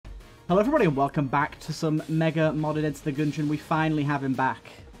Hello everybody and welcome back to some mega modded It's the Gungeon. We finally have him back.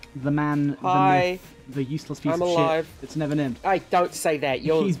 The man, Hi. the myth, the useless piece I'm of alive. shit. It's never named. Hey, don't say that.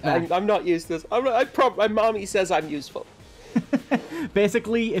 He's back. I'm not useless. My mommy says I'm useful.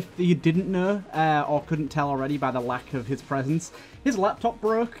 Basically, if you didn't know or couldn't tell already by the lack of his presence, his laptop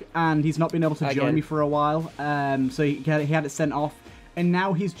broke and he's not been able to join me for a while. So he had it sent off. And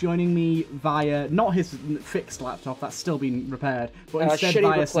now he's joining me via, not his fixed laptop, that's still been repaired, but instead shitty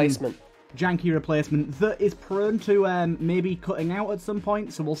via replacement. some janky replacement that is prone to maybe cutting out at some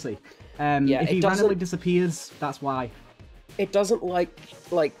point, so we'll see. Yeah, if he randomly disappears, that's why. It doesn't like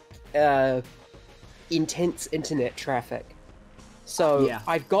intense internet traffic. So Yeah.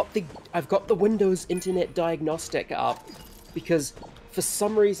 I've got the Windows Internet Diagnostic up because for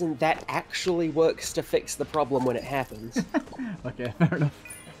some reason that actually works to fix the problem when it happens. Okay, fair enough.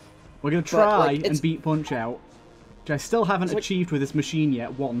 We're going to try and beat Punch-Out, which I still haven't achieved with this machine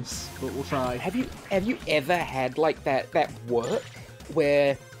yet once, but we'll try. Have you ever had like that work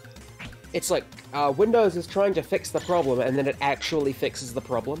where it's like Windows is trying to fix the problem and then it actually fixes the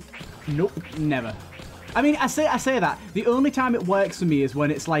problem? Nope, never. I mean, I say that. The only time it works for me is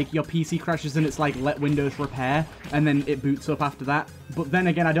when it's like your PC crashes and it's like, let Windows repair, and then it boots up after that. But then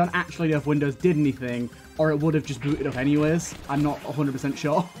again, I don't actually know if Windows did anything, or it would have just booted up anyways. I'm not 100%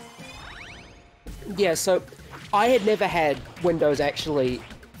 sure. Yeah, so I had never had Windows actually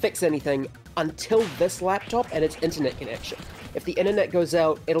fix anything until this laptop and its internet connection. If the internet goes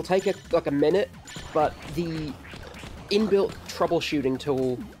out, it'll take like a minute, but the inbuilt troubleshooting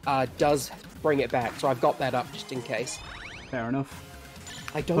tool does bring it back, so I've got that up just in case. Fair enough.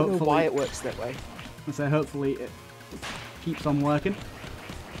 I don't know why it works that way. So hopefully it keeps on working.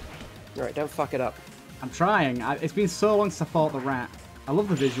 Alright, don't fuck it up. I'm trying. It's been so long since I fought the rat. I love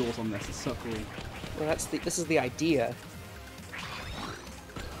the visuals on this. It's so cool. Well, this is the idea.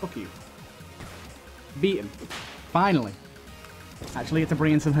 Fuck you. Beat him. Finally. Actually, get to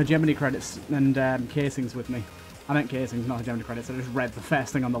bring in some hegemony credits and casings with me. I meant casings, not hegemony credits. I just read the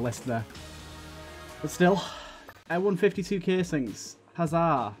first thing on the list there. But still, I won 52 casings.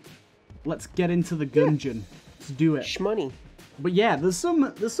 Huzzah. Let's get into the Gungeon. Let's do it. Shmoney. But yeah, there's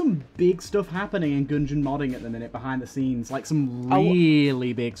some big stuff happening in Gungeon modding at the minute behind the scenes. Like some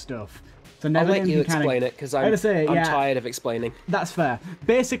really big stuff. So I'll let you explain it, because I'm tired of explaining. That's fair.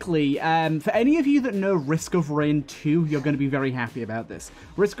 Basically, for any of you that know Risk of Rain 2, you're going to be very happy about this.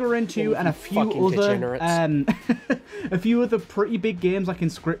 Risk of Rain 2 and a few other pretty big games like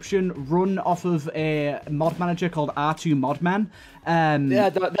Inscription run off of a mod manager called R2 Modman. Yeah,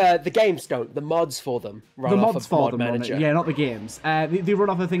 the games don't. The mods for them run off of Mod Manager. Yeah, not the games. They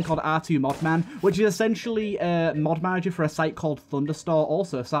run off a thing called R2 Modman, which is essentially a mod manager for a site called Thunderstorm.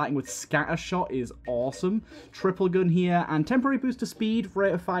 Also, starting with Scattershot is awesome. Triple gun here, and temporary boost to speed,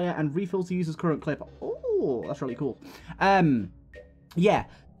 rate of fire, and refills the user's current clip. Oh, that's really cool. Yeah,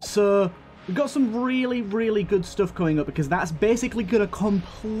 so we've got some really, really good stuff coming up because that's basically going to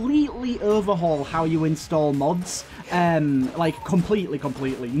completely overhaul how you install mods. Like,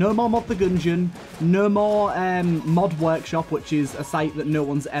 completely. No more Mod the Gungeon. No more Mod Workshop, which is a site that no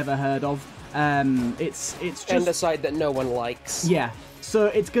one's ever heard of. It's just... And a site that no one likes. Yeah. So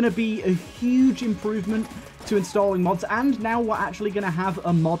it's going to be a huge improvement to installing mods, and now we're actually going to have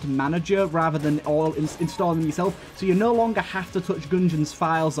a mod manager rather than all installing them yourself, so you no longer have to touch Gungeon's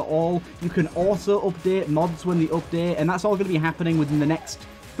files at all. You can also update mods when they update, and that's all going to be happening within the next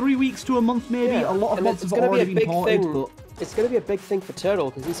 3 weeks to a month maybe. Yeah. A lot of mods have already been ported, but... It's going to be a big thing for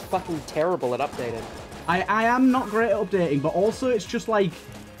Turtle, because he's fucking terrible at updating. I am not great at updating, but also it's just like...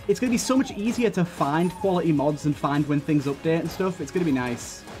 It's going to be so much easier to find quality mods and find when things update and stuff. It's going to be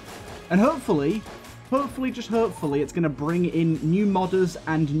nice. And hopefully, just hopefully, it's going to bring in new modders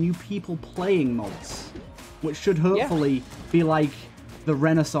and new people playing mods. Which should hopefully be like the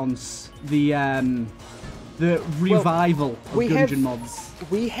renaissance, the revival of Gungeon mods.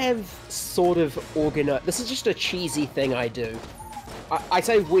 We have sort of organized... This is just a cheesy thing I do. I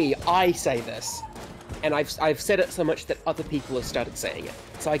say this. And I've said it so much that other people have started saying it.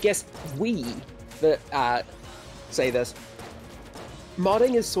 So I guess we that say this.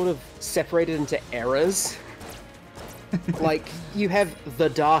 Modding is sort of separated into eras. Like, you have the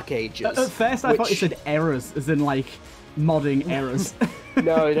Dark Ages. At first I thought you said eras, as in like modding eras.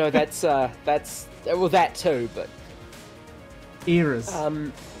 No, that's well, that too, but eras.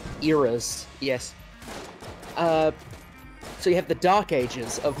 Eras, yes. So you have the Dark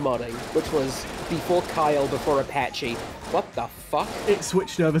Ages of modding, which was before Kyle, before Apache. What the fuck? It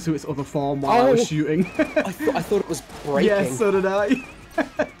switched over to its other form while I was shooting. I thought it was breaking. Yeah, so did I.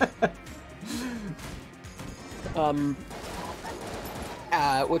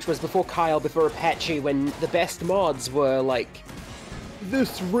 which was before Kyle, before Apache, when the best mods were like,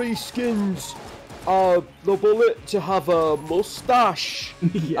 this reskins the bullet to have a mustache,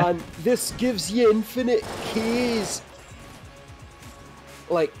 Yeah. and this gives you infinite keys.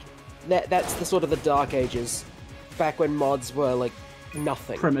 Like, that's the sort of the Dark Ages, back when mods were like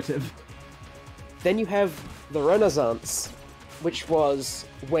nothing. Primitive. Then you have the Renaissance, which was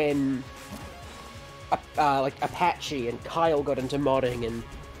when like Apache and Kyle got into modding, and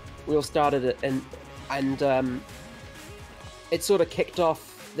we all started it, and it sort of kicked off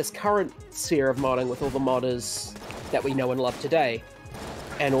this current sphere of modding with all the modders that we know and love today,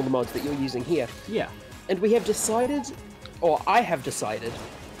 and all the mods that you're using here. Yeah. And we have decided, or I have decided,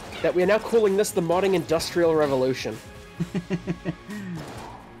 that we are now calling this the Modding Industrial Revolution.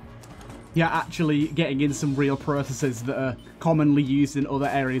 Yeah, actually getting in some real processes that are commonly used in other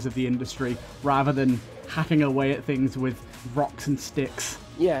areas of the industry, rather than hacking away at things with rocks and sticks.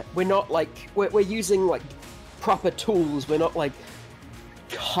 Yeah, we're not like, we're using like proper tools, we're not like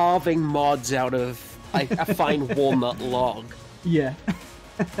carving mods out of a fine walnut log. Yeah.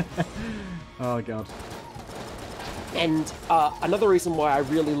 Oh god. And another reason why I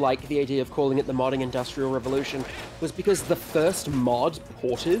really like the idea of calling it the Modding Industrial Revolution was because the first mod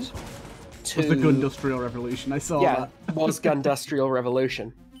ported to... Was the Gundustrial Revolution, I saw that. Yeah, was Gundustrial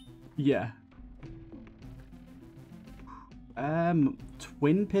Revolution. Yeah.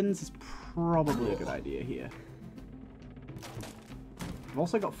 Twin pins is probably a good idea here. I've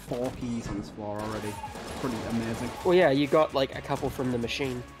also got 4 keys on this floor already. Pretty amazing. Well, yeah, you got like a couple from the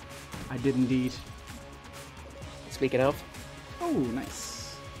machine. I did indeed. Speaking of. Oh,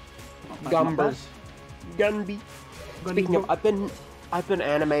 nice. Not bad. Gunby. Speaking of, I've been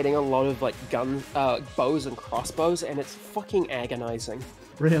animating a lot of like bows and crossbows, and it's fucking agonizing.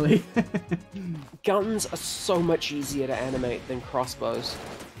 Really? Guns are so much easier to animate than crossbows.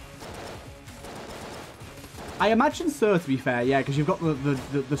 I imagine so, to be fair, yeah, because you've got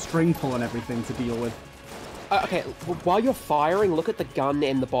the string pull and everything to deal with. Okay, well, while you're firing, look at the gun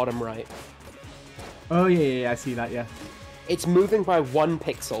in the bottom right. Oh, yeah, I see that, yeah. It's moving by 1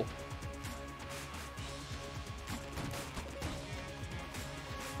 pixel.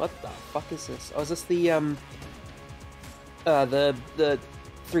 What the fuck is this? Oh, is this the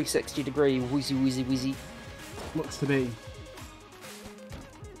 360 degree wheezy? Looks to be.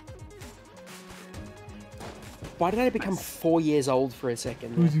 Why did I become 4 years old for a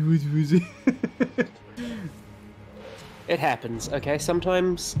second? Woozy. It happens, okay?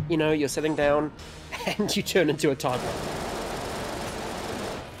 Sometimes, you know, you're sitting down and you turn into a toddler.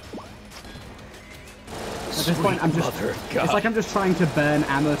 At this point, I'm just... It's like I'm just trying to burn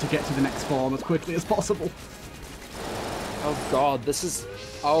ammo to get to the next form as quickly as possible. Oh god, this is...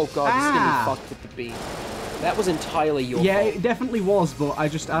 Oh god, this is gonna be fucked with the beat. That was entirely your fault. Yeah, it definitely was, but I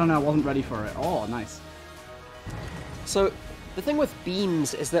don't know, I wasn't ready for it. Oh, nice. So, the thing with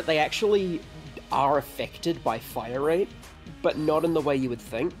beams is that they actually are affected by fire rate, but not in the way you would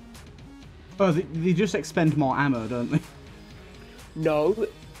think. Oh, they just expend more ammo, don't they? No,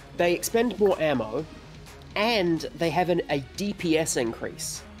 they expend more ammo, and they have a DPS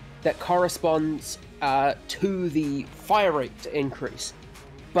increase that corresponds to the fire rate increase.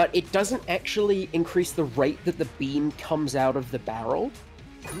 But it doesn't actually increase the rate that the beam comes out of the barrel.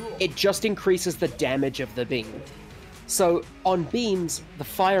 It just increases the damage of the beam. So, on beams, the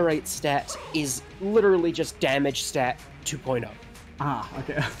fire rate stat is literally just damage stat 2.0. Ah,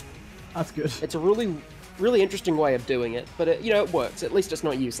 okay. That's good. It's a really, really interesting way of doing it, but it, you know, it works. At least it's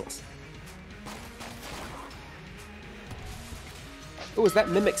not useless. Oh, is that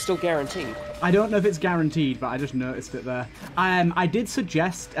mimic still guaranteed? I don't know if it's guaranteed, but I just noticed it there. I did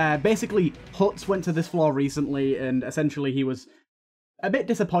suggest, basically, Huts went to this floor recently, and essentially he was a bit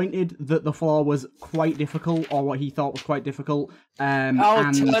disappointed that the floor was quite difficult, or what he thought was quite difficult.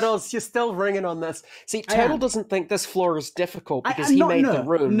 Turtles, you're still ringing on this. See, Turtle doesn't think this floor is difficult because he made the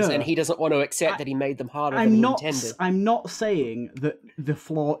rooms, and he doesn't want to accept that he made them harder than he intended. I'm not saying that the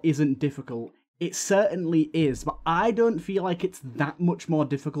floor isn't difficult. It certainly is, but I don't feel like it's that much more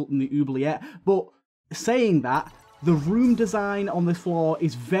difficult than the oubliette. But saying that, the room design on this floor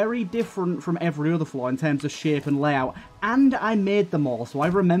is very different from every other floor in terms of shape and layout, and I made them all, so I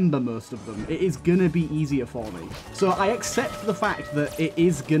remember most of them. It is gonna be easier for me. So I accept the fact that it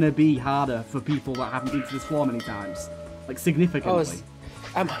is gonna be harder for people that haven't been to this floor many times. Like, significantly.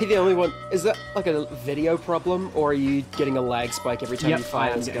 Am I the only one? Is that like a video problem, or are you getting a lag spike every time you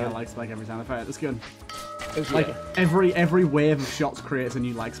fire this gun? I am getting a lag spike every time I fire this gun. Okay. Like, every wave of shots creates a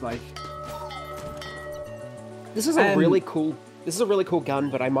new lag spike. This is a really cool. This is a really cool gun,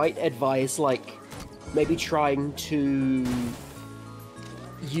 but I might advise like maybe trying to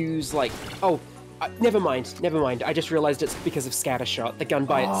use like never mind. I just realized it's because of scattershot. The gun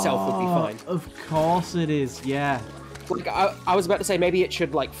by itself would be fine. Of course it is, yeah. Like, I was about to say maybe it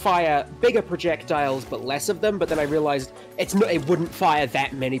should like fire bigger projectiles but less of them, but then I realized it wouldn't fire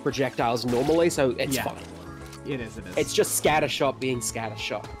that many projectiles normally, so it's fine. It is. It's just scattershot being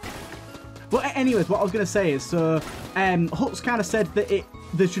scattershot. But anyways, what I was going to say is, so Hutz kind of said that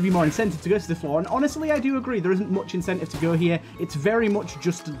there should be more incentive to go to this floor, and honestly I do agree, there isn't much incentive to go here. It's very much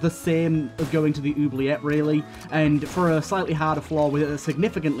just the same as going to the oubliette, really, and for a slightly harder floor with a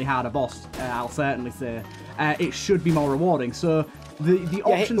significantly harder boss, I'll certainly say, it should be more rewarding. So the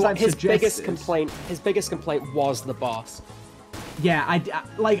options I've suggested... His biggest complaint was the boss. Yeah,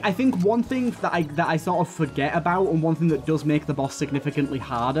 I think one thing that I sort of forget about, and one thing that does make the boss significantly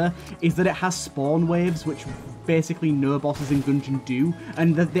harder, is that it has spawn waves, which basically no bosses in Gungeon do,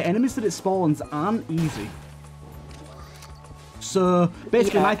 and the enemies that it spawns aren't easy. So,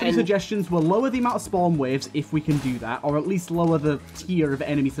 basically, my three suggestions were lower the amount of spawn waves, if we can do that, or at least lower the tier of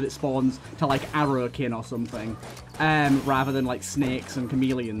enemies that it spawns to, like, Arrowkin or something, rather than, like, snakes and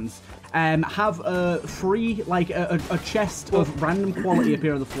chameleons. Have a free, like, a chest of random quality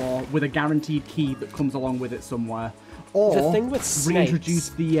appear on the floor with a guaranteed key that comes along with it somewhere. Or the thing with snakes, reintroduce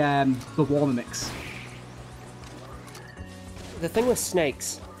the war mimics. The thing with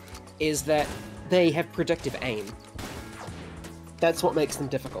snakes is that they have predictive aim. That's what makes them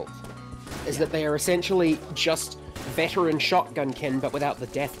difficult. Is that they are essentially just veteran shotgunkin, but without the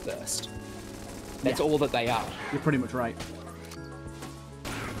death burst. That's all that they are. You're pretty much right.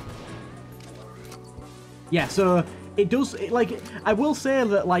 Yeah, so it does, like, I will say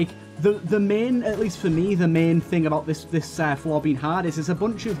that, like, the main, at least for me, the main thing about this floor being hard is there's a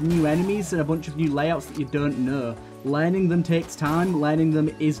bunch of new enemies and a bunch of new layouts that you don't know. Learning them takes time, learning them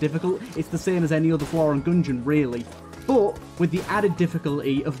is difficult. It's the same as any other floor on Gungeon, really. But with the added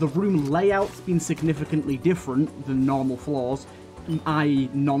difficulty of the room layouts being significantly different than normal floors, i.e.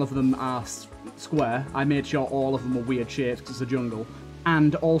 none of them are square. I made sure all of them are weird shapes because it's a jungle.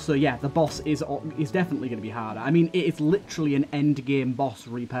 And also, yeah, the boss is definitely going to be harder. I mean, it is literally an endgame boss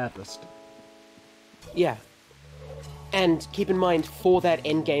repurposed. Yeah. And keep in mind, for that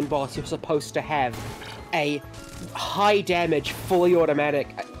endgame boss, you're supposed to have a high damage, fully automatic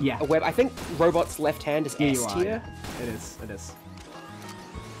web. I think Robot's left hand is S tier. It is.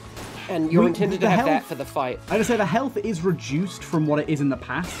 And you're intended to have that for the fight. I would say the health is reduced from what it is in the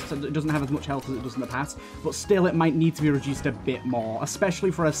past, so it doesn't have as much health as it does in the past, but still it might need to be reduced a bit more,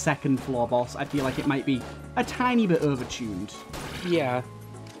 especially for a second floor boss. I feel like it might be a tiny bit overtuned. Yeah.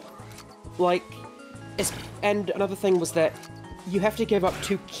 Like, and another thing was that you have to give up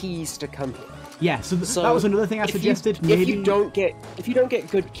 2 keys to come here. Yeah, so that was another thing I suggested. If you don't get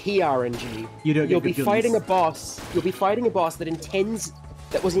good key RNG, you'll be fighting a boss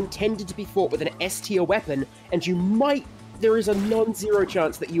that was intended to be fought with an S tier weapon, and there is a non-zero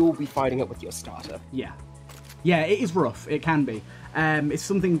chance that you will be fighting it with your starter. Yeah, it is rough. It can be. It's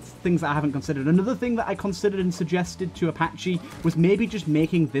things that I haven't considered. Another thing that I considered and suggested to Apache was maybe just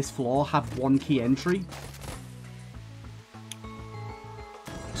making this floor have 1 key entry,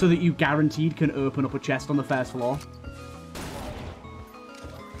 so that you guaranteed can open up a chest on the first floor.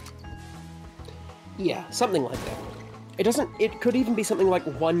 Yeah, something like that. It could even be something like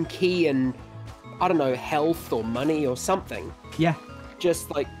 1 key and, I don't know, health or money or something. Yeah.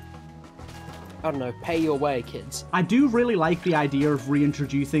 Just like, I don't know, pay your way, kids. I do really like the idea of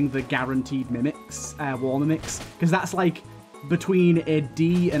reintroducing the guaranteed mimics, war mimics, because that's like between a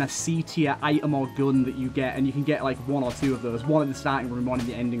D and a C tier item or gun that you get, and you can get like 1 or 2 of those, 1 in the starting room, 1 in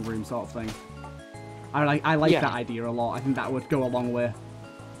the ending room sort of thing. I like that idea a lot. I think that would go a long way.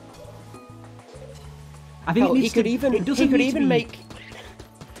 I think he could even make.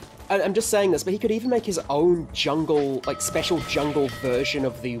 I'm just saying this, but he could even make his own jungle, like special jungle version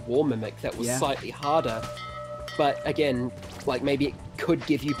of the war mimic that was slightly harder. But again, like maybe it could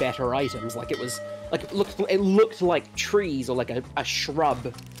give you better items. Like it looked like trees or like a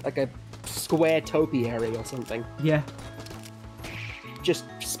shrub, like a square topiary or something. Yeah. Just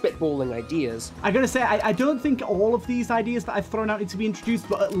spitballing ideas. I gotta say, I don't think all of these ideas that I've thrown out need to be introduced,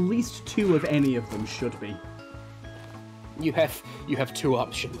 but at least 2 of any of them should be. You have 2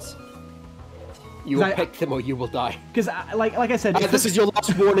 options. You will pick them or you will die. Because, like I said... this is your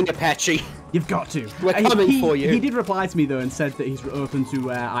last warning, Apache. You've got to. We're coming for you. He did reply to me, though, and said that he's open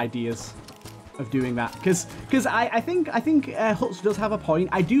to ideas of doing that. Because I think Hutz does have a point.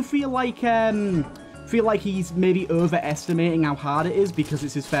 I do feel like he's maybe overestimating how hard it is because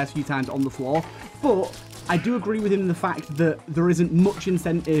it's his first few times on the floor. But I do agree with him in the fact that there isn't much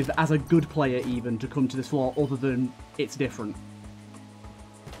incentive as a good player even to come to this floor other than it's different.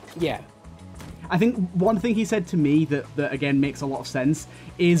 Yeah. I think one thing he said to me that again makes a lot of sense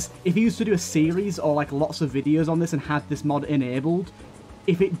is if he used to do a series or like lots of videos on this and had this mod enabled,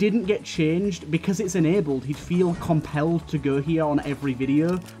 if it didn't get changed, because it's enabled, he'd feel compelled to go here on every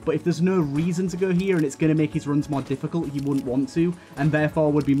video, but if there's no reason to go here and it's going to make his runs more difficult, he wouldn't want to, and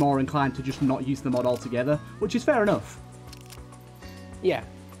therefore would be more inclined to just not use the mod altogether, which is fair enough. Yeah.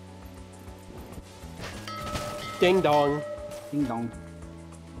 Ding dong. Ding dong.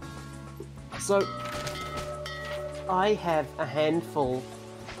 So, I have a handful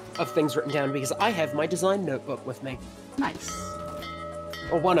of things written down because I have my design notebook with me. Nice.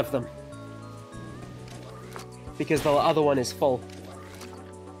 Or one of them. Because the other one is full.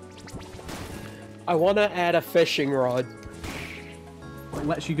 I want to add a fishing rod. It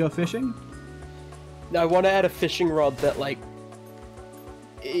lets you go fishing? No, I want to add a fishing rod that, like,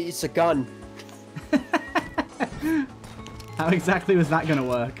 it's a gun. How exactly was that going to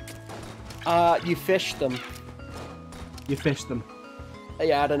work? You fish them. You fish them.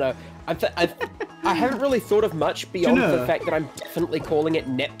 Yeah, I don't know. I haven't really thought of much beyond the fact that I'm definitely calling it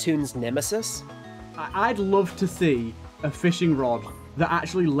Neptune's nemesis. I'd love to see a fishing rod that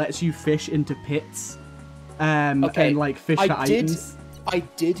actually lets you fish into pits and like fish for items. I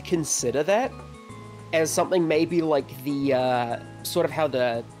did consider that as something maybe like the sort of how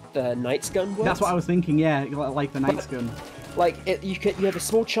the Knight's Gun works. That's what I was thinking. Yeah, like the Knight's Gun. Like you have a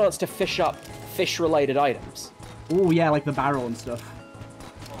small chance to fish up fish-related items. Oh yeah, like the barrel and stuff.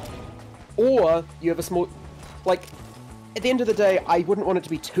 Or you have a small, like, at the end of the day, I wouldn't want it to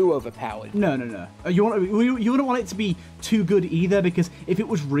be too overpowered. No. You wouldn't want it to be too good either, because if it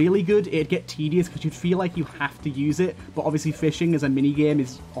was really good, it'd get tedious because you'd feel like you have to use it. But obviously, fishing as a mini game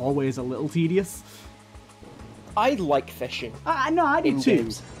is always a little tedious. I like fishing. No, I do too.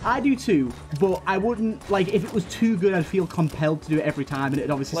 Games. I do too. But I wouldn't like if it was too good. I'd feel compelled to do it every time, and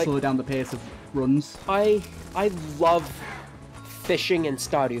it'd obviously slow down the pace of runs. I love fishing in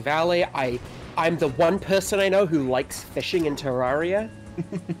Stardew Valley. I'm the one person I know who likes fishing in Terraria.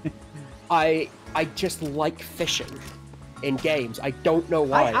 I just like fishing in games. I don't know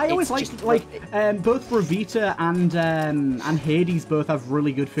why. I always like both Revita and Hades both have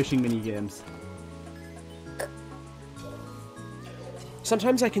really good fishing mini games.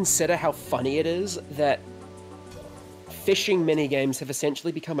 Sometimes I consider how funny it is that fishing minigames have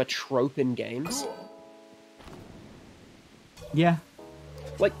essentially become a trope in games. Yeah.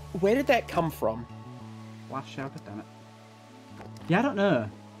 Like, where did that come from? Last shout, damn it. Yeah, I don't know.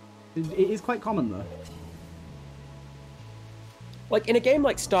 It is quite common, though. Like, in a game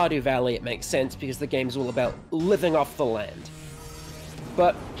like Stardew Valley, it makes sense because the game's all about living off the land.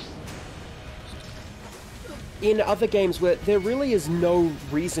 But in other games where there really is no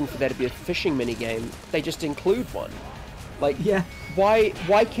reason for there to be a fishing minigame, they just include one. Like, yeah.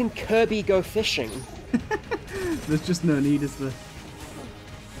 Why can Kirby go fishing? There's just no need, is there?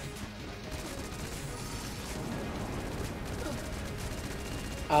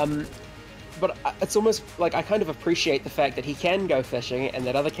 But it's almost like I kind of appreciate the fact that he can go fishing and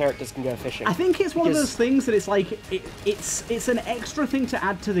that other characters can go fishing. I think it's one of those things that it's like it's an extra thing to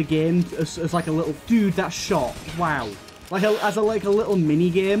add to the game as like a little dude that shot. Wow, like as a little mini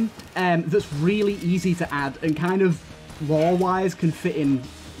game that's really easy to add and kind of lore-wise can fit in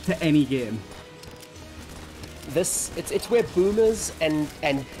to any game. It's where boomers and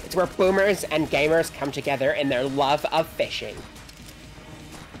it's where boomers and gamers come together in their love of fishing.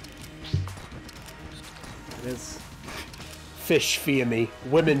 It is. Fish fear me,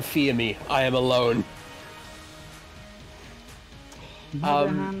 women fear me, I am alone. Mega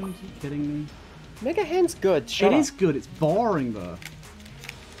Hand, are you kidding me? Mega Hand's good, shut up. It is good, it's boring though.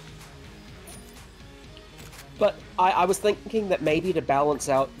 But I was thinking that maybe to balance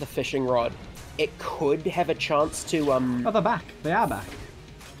out the fishing rod, it could have a chance to, Oh, they're back. They are back.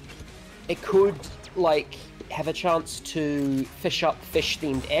 It could, like, have a chance to fish up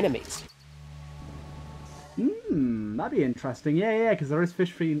fish-themed enemies. That'd be interesting. Yeah, because there is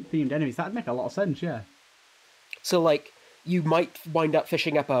fish-themed enemies. That'd make a lot of sense, yeah. So, like, you might wind up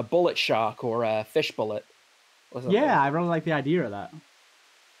fishing up a bullet shark or a fish bullet. Or something. Yeah, I really like the idea of that.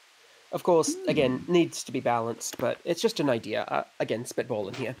 Of course, again, needs to be balanced, but it's just an idea. Again,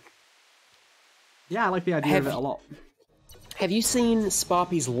 spitballing here. Yeah, I like the idea of it a lot. Have you seen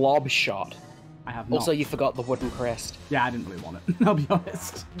Sparpy's lob shot? I have not. Also, you forgot the wooden crest. Yeah, I didn't really want it, I'll be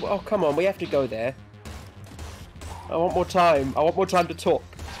honest. Well, come on, we have to go there. I want more time. I want more time to talk.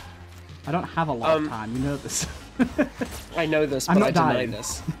 I don't have a lot of time, you know this. I know this, but I deny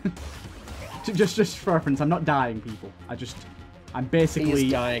this. Just for reference, I'm not dying, people. I'm basically...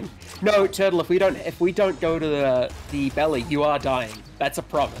 He's dying. No, Turtle, if we don't go to the belly, you are dying. That's a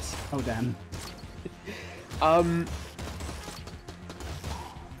promise. Oh, damn.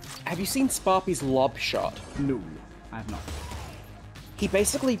 Have you seen Sparpy's lob shot? No, I have not. He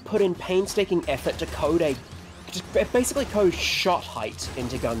basically put in painstaking effort to basically code shot height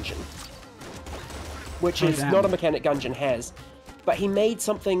into Gungeon. Which is not a mechanic Gungeon has. But he made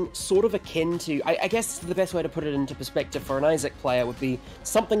something sort of akin to... I guess the best way to put it into perspective for an Isaac player would be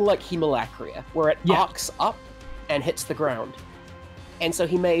something like Hemolacria, where it arcs up and hits the ground. And so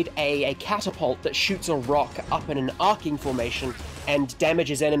he made a catapult that shoots a rock up in an arcing formation and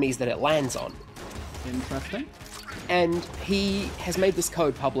damages enemies that it lands on. Interesting. And he has made this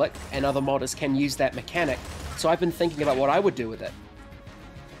code public, and other modders can use that mechanic. So I've been thinking about what I would do with it.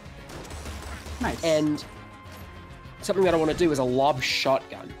 Nice. And something that I want to do is a lob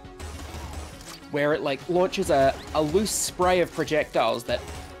shotgun, where it like launches a loose spray of projectiles that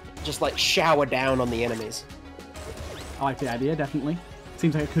just like shower down on the enemies. I like the idea, definitely.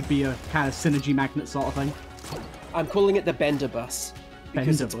 Seems like it could be a kind of synergy magnet sort of thing. I'm calling it the Bender Bus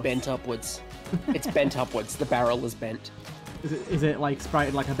because it's Bender Bus. bent upwards. It's bent upwards. The barrel is bent. Is it like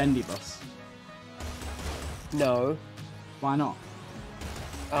sprited like a bendy bus? No. Why not?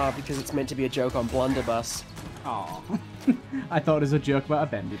 Because it's meant to be a joke on Blunderbuss. Oh, I thought it was a joke about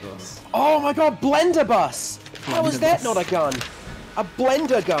a bendy bus. Oh my god, Blenderbus! How is that not a gun? A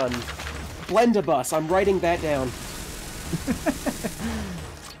blender gun! Blenderbus, I'm writing that down.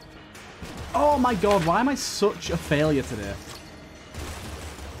 Oh my god, why am I such a failure today?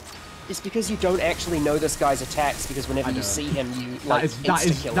 It's because you don't actually know this guy's attacks, because whenever you see him, you like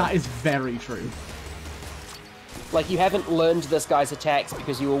insta-kill him. That is very true. Like, you haven't learned this guy's attacks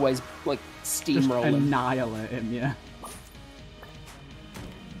because you always, like, steamroll him. Annihilate him, yeah.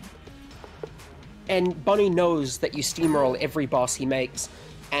 And Bunny knows that you steamroll every boss he makes,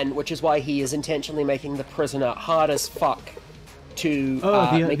 and which is why he is intentionally making the prisoner hard as fuck to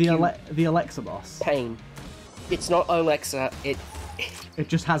make the Alexa boss. Pain. It's not Alexa, it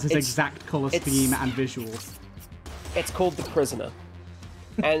just has his exact colour scheme and visuals. It's called the prisoner.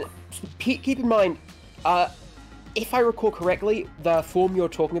 And keep in mind, if I recall correctly, the form you're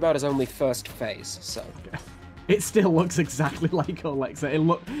talking about is only first phase, so... It still looks exactly like Alexa.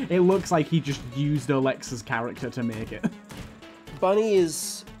 It looks like he just used Alexa's character to make it. Bunny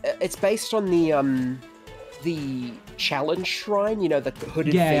is... It's based on the challenge shrine, you know, the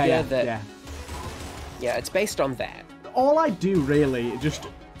hooded figure that... Yeah, it's based on that. All I do, really, just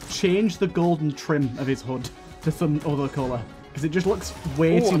change the golden trim of his hood to some other colour. Because it just looks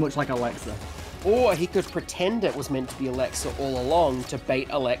way too much like Alexa. Or he could pretend it was meant to be Alexa all along to bait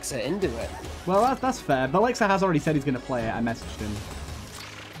Alexa into it. Well, that's fair. But Alexa has already said he's going to play it. I messaged him.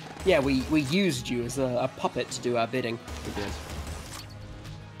 Yeah, we used you as a puppet to do our bidding. We did.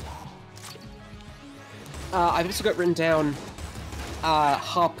 I've also got written down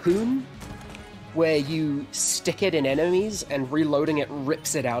Harpoon, where you stick it in enemies and reloading it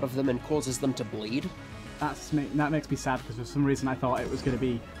rips it out of them and causes them to bleed. That makes me sad because for some reason I thought it was going to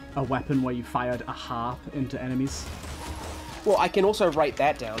be a weapon where you fired a harp into enemies. Well, I can also write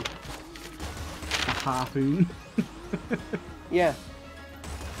that down. A harpoon. Yeah.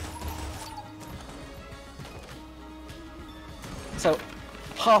 So,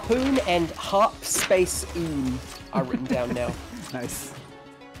 harpoon and harp space oon are written down now. Nice.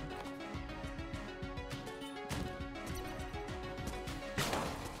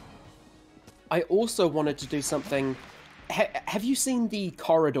 I also wanted to do something. Have you seen the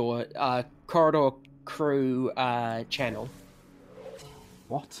Corridor Crew channel?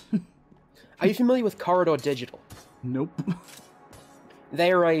 What? Are you familiar with Corridor Digital? Nope.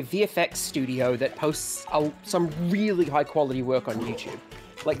 They are a VFX studio that posts some really high quality work on YouTube.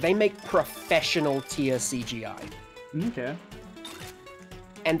 Like, they make professional tier CGI. Okay.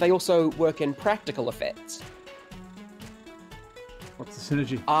 And they also work in practical effects. What's the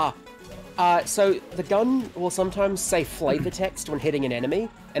synergy? So the gun will sometimes say flavor text when hitting an enemy,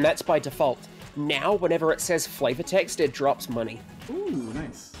 and that's by default. Now, whenever it says flavor text, it drops money. Ooh,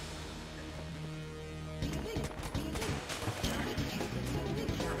 nice.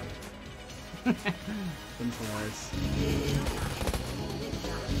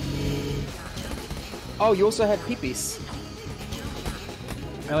 Oh, you also have peepees.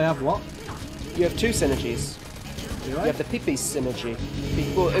 I only have what? You have two synergies. Do I? You have the peepees synergy.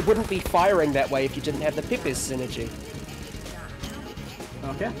 Well, it wouldn't be firing that way if you didn't have the peepees synergy.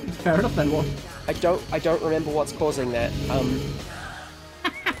 Okay, fair enough then. What? I don't remember what's causing that.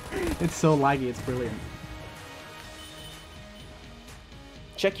 It's so laggy, it's brilliant.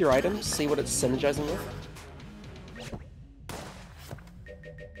 Check your items, see what it's synergizing with.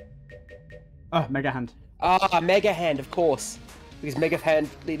 Oh, Mega Hand. Ah, Mega Hand, of course. Because Mega Hand,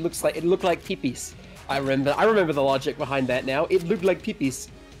 it looked like peepees. I remember the logic behind that now. It looked like peepees.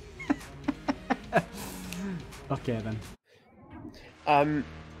 Okay then.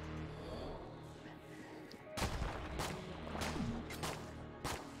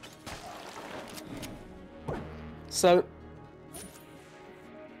 So,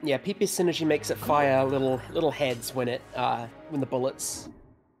 yeah, peepee synergy makes it fire little heads when the bullets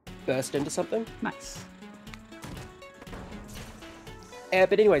burst into something. Nice.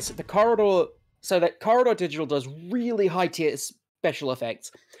 But anyways, the corridor. So that Corridor Digital does really high tier special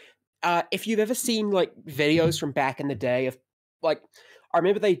effects. If you've ever seen like videos from back in the day of like, I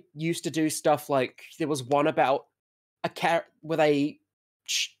remember they used to do stuff like there was one about a cat where they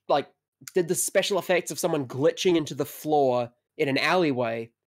like did the special effects of someone glitching into the floor in an alleyway,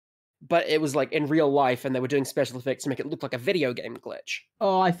 but it was like in real life, and they were doing special effects to make it look like a video game glitch.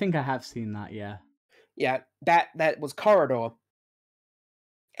 Oh, I think I have seen that. Yeah. Yeah, that was Corridor.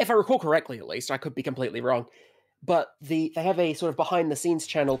 If I recall correctly, at least, I could be completely wrong. But they have a sort of behind-the-scenes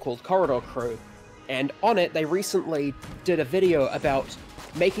channel called Corridor Crew, and on it they recently did a video about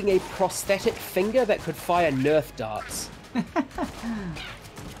making a prosthetic finger that could fire Nerf darts.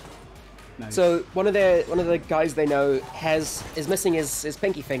 Nice. So one of the guys they know is missing his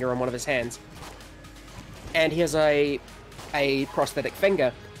pinky finger on one of his hands, and he has a prosthetic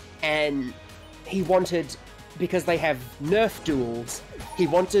finger, and he wanted, because they have Nerf duels, he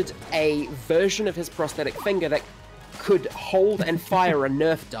wanted a version of his prosthetic finger that could hold and fire a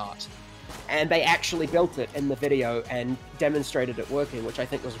Nerf dart. And they actually built it in the video and demonstrated it working, which I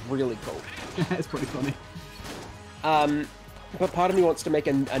think was really cool. It's pretty funny. But part of me wants to make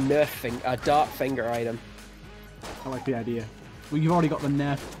a dart finger item. I like the idea. Well, you've already got the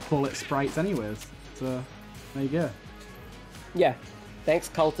Nerf bullet sprites anyways, so there you go. Yeah. Thanks,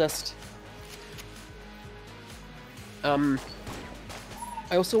 cultist.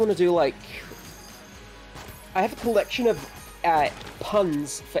 I also want to do, like... I have a collection of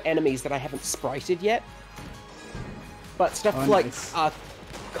puns for enemies that I haven't sprited yet. But stuff like nice.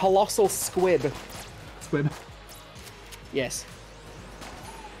 Colossal Squib. Squib. Yes.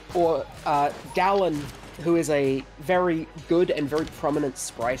 Or Gallon, who is a very good and very prominent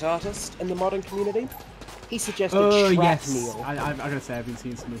sprite artist in the modern community. He suggested Shrapnel. I gotta say, I've been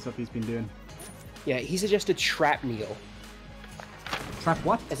seeing some of the stuff he's been doing. Yeah, he suggested Shrapnel. Trap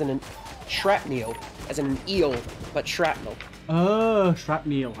what? As in an shrapnel, as in an eel, but shrapnel. Oh,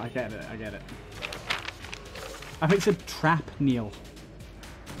 shrapnel. I get it. I think it said trap Neil.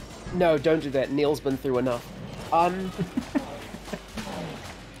 No, don't do that. Neil's been through enough.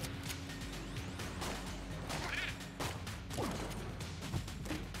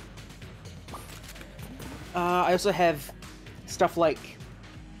 I also have stuff like,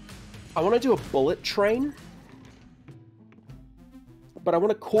 I want to do a bullet train, but I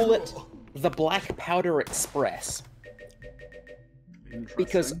want to call it the Black Powder Express.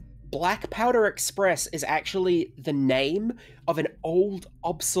 Because Black Powder Express is actually the name of an old,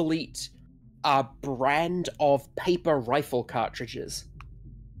 obsolete brand of paper rifle cartridges.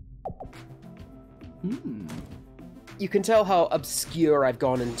 You can tell how obscure I've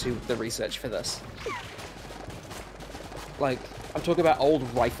gone into the research for this. Like, I'm talking about old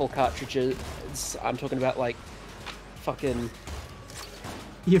rifle cartridges. I'm talking about, like, fucking...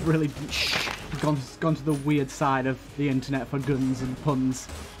 You've really gone to the weird side of the internet for guns and puns.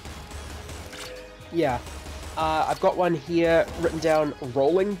 Yeah. I've got one here written down,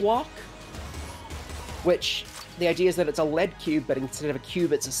 rolling block, which the idea is that it's a lead cube, but instead of a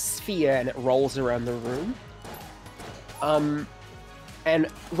cube, it's a sphere, and it rolls around the room. And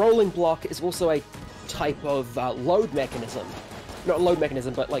rolling block is also a type of load mechanism. Not load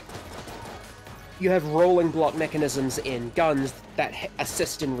mechanism, but like, you have rolling block mechanisms in guns that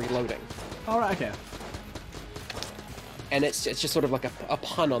assist in reloading. Alright, okay. And it's just sort of like a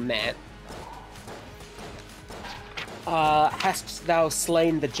pun on that. Hast thou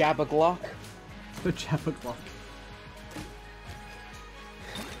slain the Jabberglock? The Jabberglock.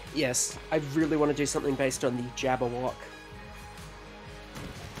 Yes, I really want to do something based on the Jabberwock.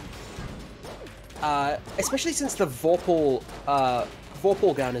 Especially since the Vorpal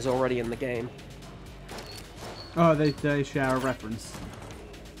gun is already in the game. Oh, they share a reference.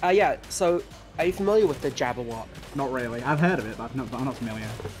 Yeah, so, are you familiar with the Jabberwock? Not really. I've heard of it, but I'm not familiar.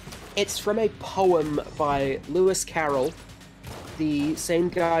 It's from a poem by Lewis Carroll, the same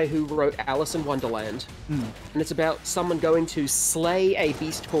guy who wrote Alice in Wonderland. And it's about someone going to slay a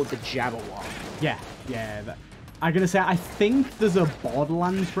beast called the Jabberwock. Yeah. I'm gonna say, I think there's a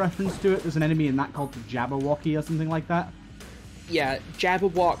Borderlands reference to it. There's an enemy in that called the Jabberwocky or something like that. yeah,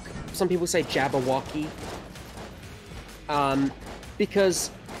 Jabberwock. Some people say Jabberwocky.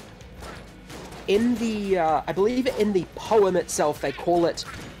 Because in the, I believe in the poem itself, they call it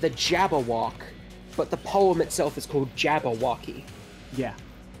the Jabberwock, but the poem itself is called Jabberwocky. Yeah.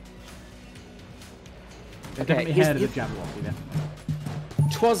 They've Okay, definitely heard of the Jabberwocky then.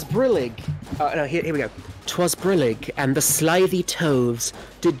 'Twas brillig. No, here we go. 'Twas brillig, and the slithy toves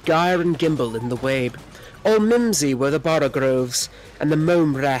did gyre and gimble in the wabe. All mimsy were the borogroves, and the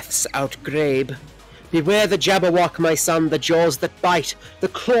mome raths outgrabe. Beware the Jabberwock, my son, the jaws that bite, the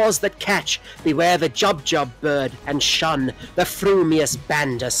claws that catch. Beware the Jubjub bird, and shun the frumious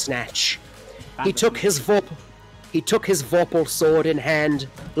Bandersnatch. He took his vorpal sword in hand.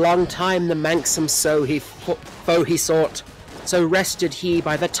 Long time the manxome foe he sought. So rested he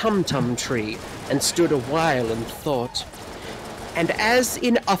by the tum-tum tree, and stood a while in thought. And as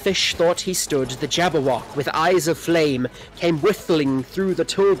in uffish thought he stood, the Jabberwock, with eyes of flame, came whistling through the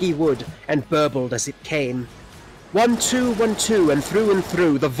tulgey wood, and burbled as it came. 1, 2, 1, 2, and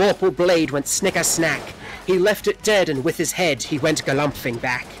through, the vorpal blade went snicker-snack. He left it dead, and with his head he went galumphing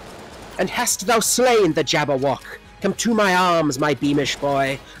back. And hast thou slain the Jabberwock? Come to my arms, my beamish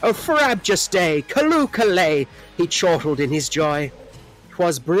boy. O frabjous day, callooh, he chortled in his joy.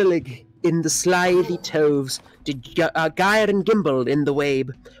 'Twas brillig in the slithy toves, did gyre and gimble in the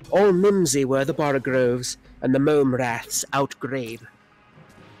wabe. All mimsy were the borogroves, and the mome raths outgrabe.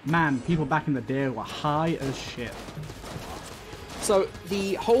 Man, people back in the day were high as shit. So,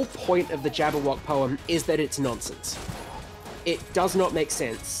 the whole point of the Jabberwock poem is that it's nonsense. It does not make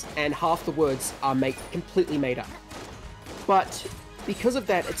sense, and half the words are completely made up. But because of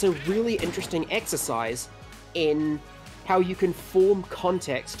that, it's a really interesting exercise in how you can form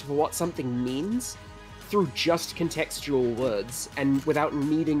context for what something means through just contextual words, and without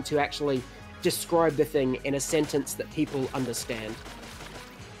needing to actually describe the thing in a sentence that people understand.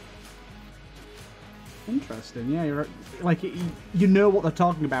 Interesting, yeah, you're like, you know what they're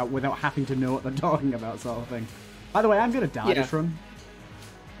talking about without having to know what they're talking about, sort of thing. By the way, I'm gonna die this run.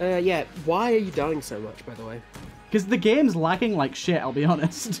 Yeah, why are you dying so much, by the way? Because the game's lagging like shit, I'll be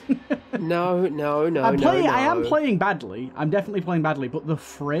honest. No. I am playing badly. I'm definitely playing badly, but the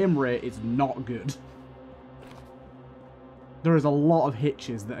frame rate is not good. There is a lot of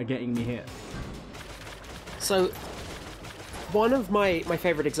hitches that are getting me hit. So, one of my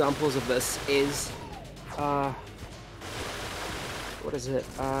favorite examples of this is, what is it?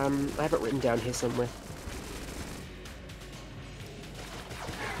 I have it written down here somewhere.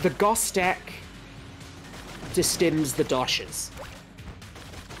 The Gostak distems the doshes.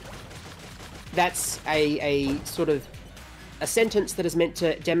 That's a sort of a sentence that is meant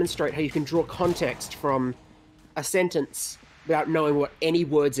to demonstrate how you can draw context from a sentence without knowing what any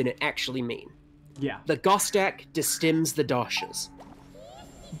words in it actually mean. Yeah. The Gostak distems the doshes.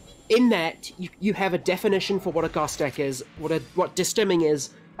 In that, you have a definition for what a Gostak is, what distemming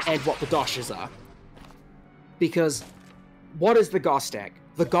is, and what the doshes are. Because what is the Gostak?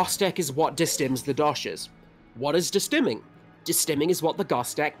 The Gostak is what distems the doshes. What is distemming? Distemming is what the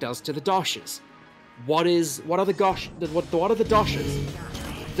Gostak does to the doshes. What are the doshes?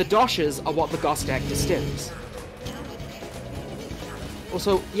 The doshes are what the Gostak distems.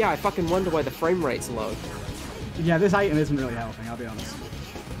 Also, yeah, I fucking wonder why the frame rate's low. Yeah, this item isn't really helping, I'll be honest.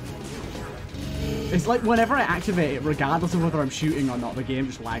 It's like whenever I activate it, regardless of whether I'm shooting or not, the game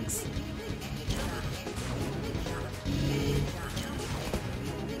just lags.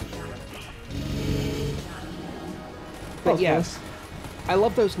 But yeah, I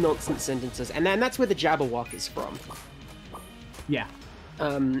love those nonsense sentences, and that's where the Jabberwock is from. Yeah.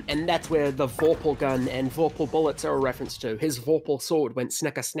 And that's where the Vorpal gun and Vorpal bullets are a reference to. His Vorpal sword went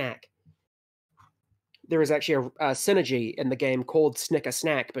snicker-snack. There is actually a synergy in the game called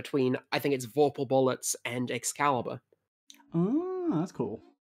snicker-snack between, I think it's Vorpal bullets and Excalibur. Oh, that's cool.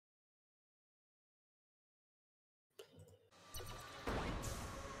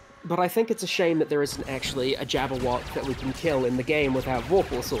 But I think it's a shame that there isn't actually a Jabberwock that we can kill in the game without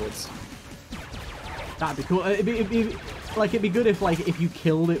Vorpal swords. That'd be cool. It'd be good if, like, if you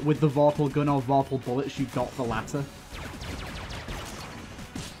killed it with the Vorpal gun or Vorpal bullets, you got the latter.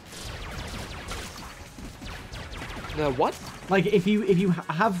 The what? Like, if you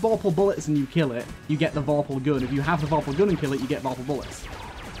have Vorpal bullets and you kill it, you get the Vorpal gun. If you have the Vorpal gun and kill it, you get Vorpal bullets.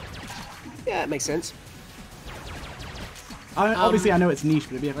 Yeah, that makes sense. Obviously, I know it's niche,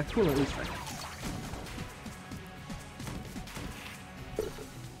 but it'd be like cool at least.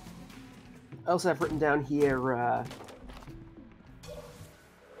 I also have written down here,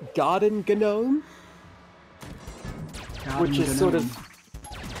 Garden Gnome, which is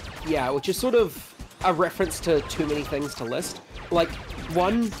sort of a reference to too many things to list. like,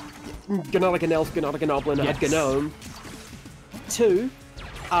 one, like an elf, like a goblin, a gnome. Two,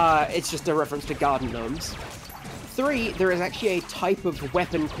 it's just a reference to garden gnomes. Three, there is actually a type of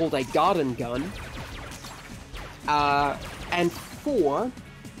weapon called a garden gun. And four,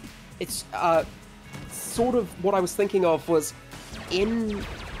 it's sort of what I was thinking of was in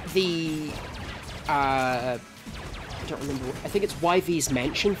the I don't remember. I think it's YV's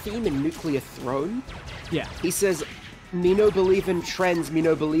mansion theme in Nuclear Throne. Yeah. He says, "Me no believe in trends, me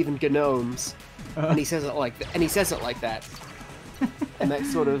no believe in gnomes," and he says it like that. And that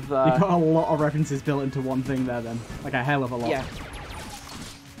sort of... You got a lot of references built into one thing there, then. Like a hell of a lot. Yeah.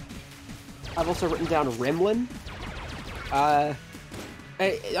 I've also written down Remlin.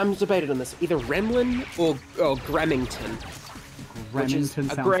 I'm debated on this. Either Remlin or Gremington. Gremington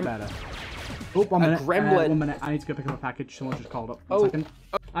sounds better. Oh, 1 minute. Gremlin. 1 minute. I need to go pick up a package. Someone just called up. One second.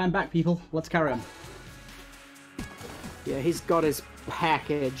 I'm back, people. Let's carry on. Yeah, he's got his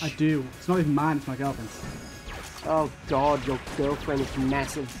package. I do. It's not even mine. It's my girlfriend's. Oh god, your girlfriend's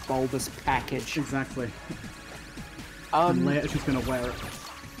massive bulbous package. Exactly. And later she's gonna wear it.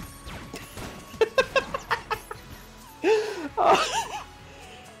 Oh,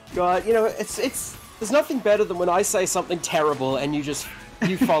 god, you know, it's there's nothing better than when I say something terrible and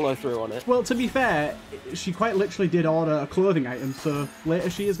you follow through on it. Well, to be fair, she quite literally did order a clothing item, so later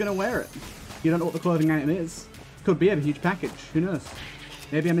she is gonna wear it. You don't know what the clothing item is. Could be a huge package. Who knows?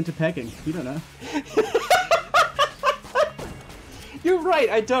 Maybe I'm into pegging. You don't know. You're right,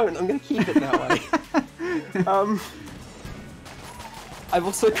 I don't. I'm gonna keep it that way. I've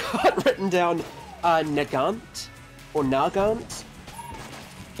also got written down Nagant, or Nagant,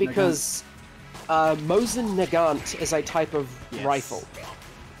 because Mosin Nagant is a type of rifle,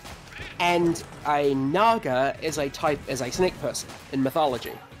 and a Naga is a snake person in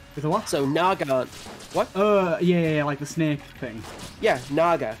mythology. With a what? So Nagant, what? Yeah, like the snake thing. Yeah,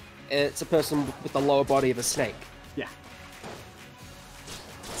 Naga. It's a person with the lower body of a snake. Yeah.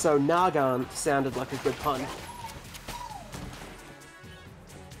 So Nagant sounded like a good pun.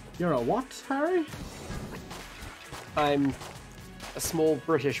 You're a what, Harry? I'm a small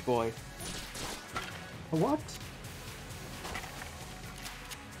British boy. A what?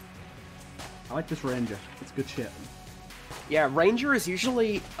 I like this ranger. It's good shit. Yeah, ranger is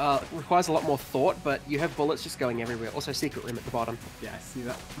usually requires a lot more thought, but you have bullets just going everywhere. Also, secret room at the bottom. Yeah, I see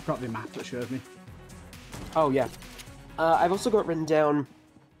that. I've got the map that shows me. Oh yeah. I've also got written down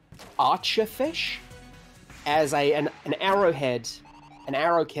archerfish as an arrowhead, an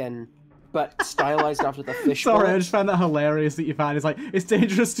arrowkin, but stylized after the fish. Sorry, bullet. I just found that hilarious that you found. It's like, it's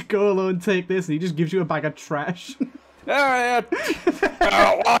dangerous to go alone, take this, and he just gives you a bag of trash. Alright,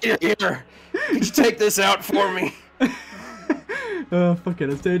 while you're here, could you take this out for me? Oh, fuck it,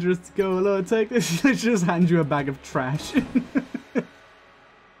 it's dangerous to go alone, take this. He just hands you a bag of trash.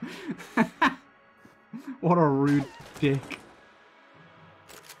 What a rude dick.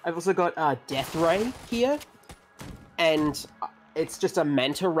 I've also got Death Ray here, and it's just a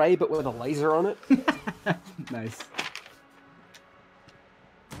manta ray, but with a laser on it. Nice.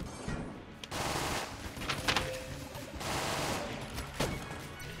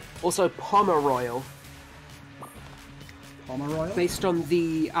 Also, Pomeroyal. Pomeroyal? Based on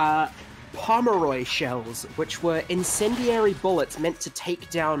the Pomeroy shells, which were incendiary bullets meant to take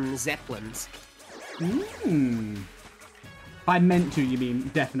down Zeppelins. Hmm. By meant to, you mean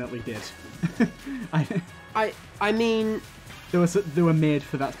definitely did. I mean... They were made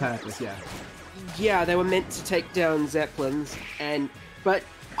for that purpose, yeah. Yeah, they were meant to take down Zeppelins, but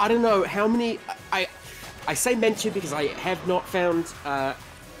I don't know how many... I say meant to because I have not found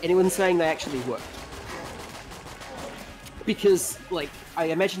anyone saying they actually worked. Because, like, I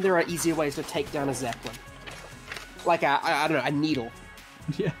imagine there are easier ways to take down a Zeppelin. Like, I don't know, a needle.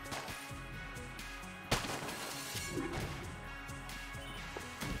 Yeah.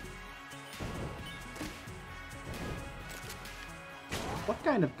 What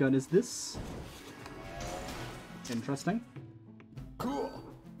kind of gun is this? Interesting. Cool.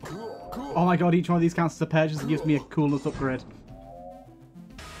 Oh my god, each one of these counts as a purchase and gives me a coolness upgrade.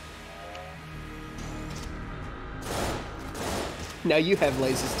 Now you have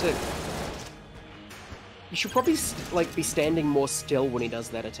lasers too. You should probably be standing more still when he does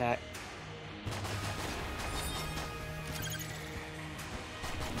that attack.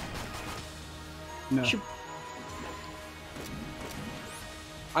 No.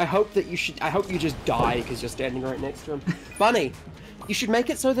 I hope you just die because you're standing right next to him. Bunny, you should make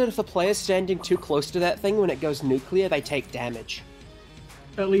it so that if a player's standing too close to that thing when it goes nuclear, they take damage.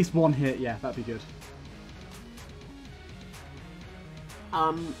 At least one hit, yeah, that'd be good.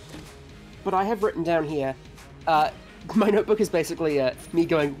 But I have written down here, my notebook is basically me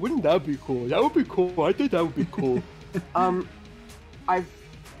going, wouldn't that be cool? That would be cool. I think that would be cool. I've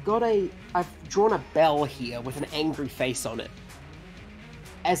drawn a bell here with an angry face on it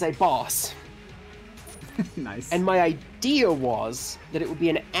as a boss. Nice. And my idea was that it would be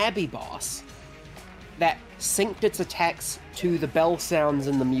an Abbey boss that synced its attacks to the bell sounds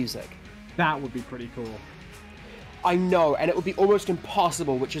and the music. That would be pretty cool. I know, and it would be almost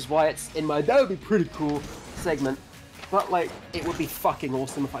impossible, which is why it's in my that would be pretty cool segment. But, like, it would be fucking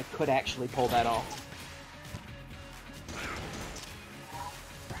awesome if I could actually pull that off.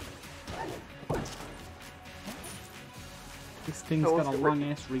 This thing's got a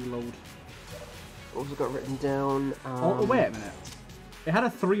long-ass reload. Also got written down... Oh, wait a minute. It had a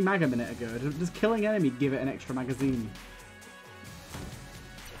 3 mag a minute ago. Does killing enemy give it an extra magazine?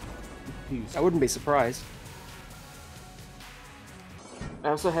 I wouldn't be surprised. I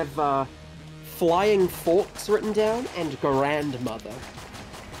also have Flying Forks written down and Grandmother.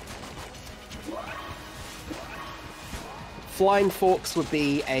 Flying Forks would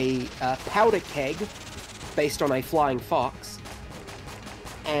be a powder keg based on a flying fox,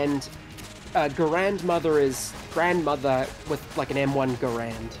 and Grandmother is grandmother with like an M1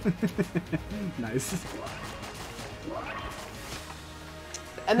 Garand. Nice.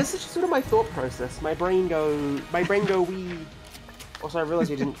 And this is just sort of my thought process. My brain go, wee. Also, I realized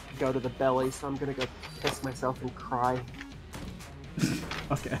you didn't go to the belly, so I'm gonna go piss myself and cry.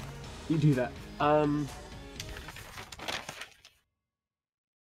 Okay, you do that.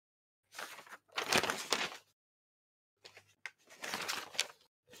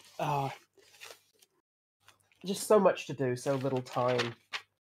 Just so much to do, so little time.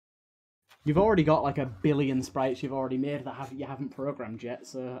 You've already got like 1 billion sprites you've already made that you haven't programmed yet,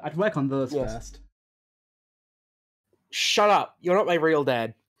 so I'd work on those first. Shut up! You're not my real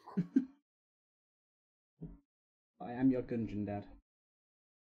dad. I am your Gungeon dad.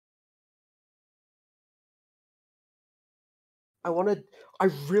 I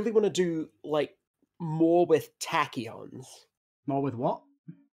really want to do, like, more with tachyons. More with what?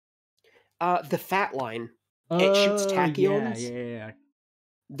 The fat line. It shoots tachyons yeah.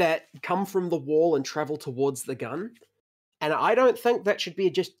 that come from the wall and travel towards the gun. And I don't think that should be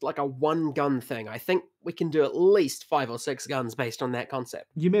just like a 1-gun thing. I think we can do at least 5 or 6 guns based on that concept.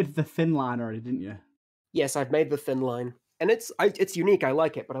 You made the thin line already, didn't you? Yes, I've made the thin line. And it's unique, I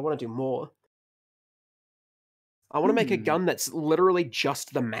like it, but I want to do more. I want to make a gun that's literally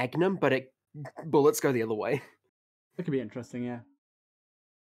just the Magnum, but bullets go the other way. That could be interesting, yeah.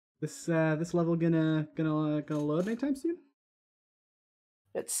 This level gonna load anytime soon?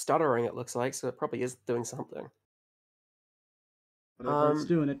 It's stuttering, it looks like, so it probably is doing something. Whatever it's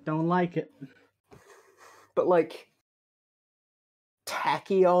doing, it don't like it. But, like,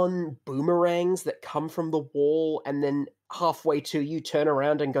 tachyon boomerangs that come from the wall, and then halfway to you turn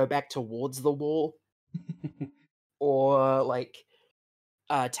around and go back towards the wall. Or, like,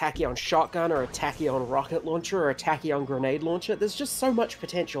 a tachyon shotgun, or a tachyon rocket launcher, or a tachyon grenade launcher. There's just so much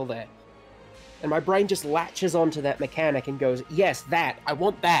potential there. And my brain just latches onto that mechanic and goes, yes, that, I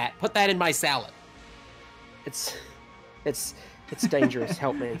want that, put that in my salad. It's dangerous,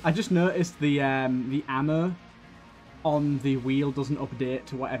 help me. I just noticed the ammo on the wheel doesn't update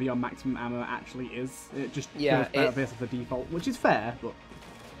to whatever your maximum ammo actually is. It just goes based off the default, which is fair, but...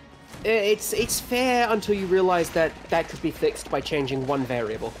 It's fair until you realise that could be fixed by changing one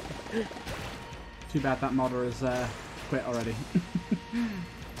variable. Too bad that modder has quit already.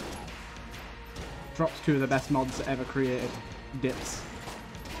 Drops 2 of the best mods ever created. Dips.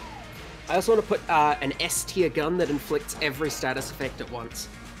 I also want to put an S tier gun that inflicts every status effect at once.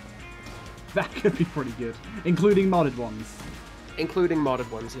 That could be pretty good. Including modded ones. Including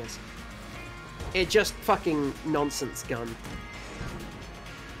modded ones, yes. It just fucking nonsense gun.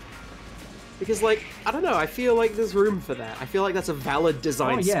 Because, like, I don't know, I feel like there's room for that. I feel like that's a valid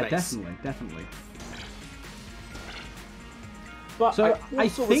design space. Definitely. But so I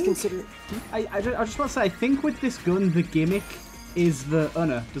think... I just want to say, I think with this gun, the gimmick is the... Oh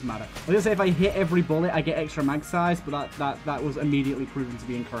no, doesn't matter. I was going to say, if I hit every bullet, I get extra mag size, but that was immediately proven to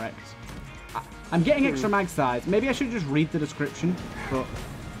be incorrect. I'm getting extra mag size. Maybe I should just read the description, but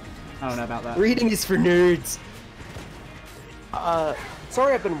I don't know about that. Reading is for nerds!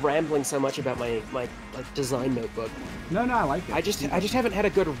 Sorry I've been rambling so much about my design notebook. No, I like it. I just haven't had a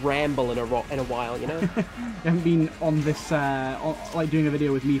good ramble in a while, you know? You haven't been on this, like doing a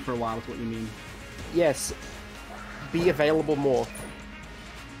video with me for a while is what you mean. Yes. Be available more.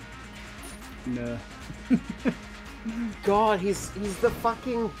 No. God, he's the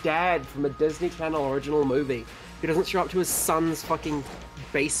fucking dad from a Disney Channel original movie who doesn't show up to his son's fucking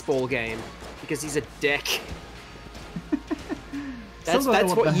baseball game because he's a dick. Still don't know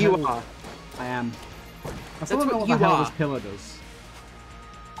That's what the you hell are. I am. I still don't know what what you the hell are. this pillar does.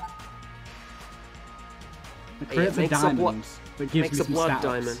 It Yeah, creates a makes a diamond that gives Makes me a some blood stats.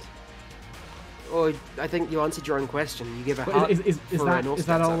 diamond. Oh, I think you answered your own question. You give a But heart is for that an all is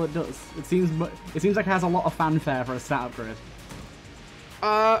that stats all up. it does? It seems like it has a lot of fanfare for a stat upgrade.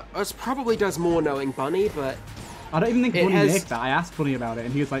 It probably does more knowing Bunny, but I don't even think It Bunny has- made that. I asked Bunny about it,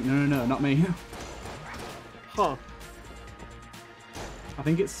 and he was like, no, not me. huh. I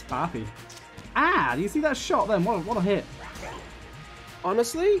think it's Sparpy. Ah, do you see that shot then? What a hit.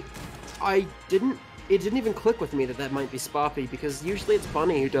 Honestly, it didn't even click with me that might be Sparpy, because usually it's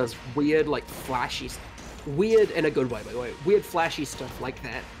Bunny who does weird, like, flashy... Weird in a good way, by the way. Weird, flashy stuff like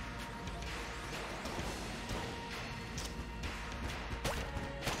that.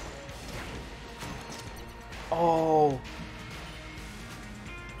 Oh.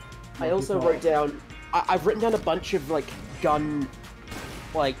 I also wrote down... I've written down a bunch of, like, gun...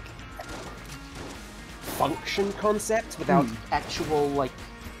 like... function concepts without actual, like...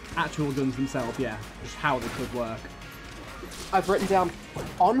 Actual guns themselves, yeah. Just how they could work. I've written down,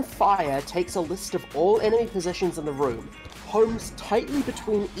 on fire takes a list of all enemy positions in the room, homes tightly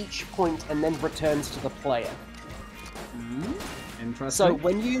between each point, and then returns to the player. Interesting. So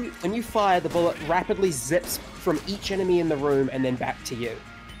when you fire, the bullet rapidly zips from each enemy in the room and then back to you.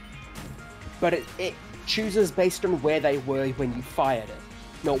 But it chooses based on where they were when you fired it,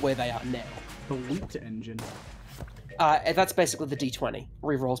 not where they are now. The loot engine. That's basically the D20,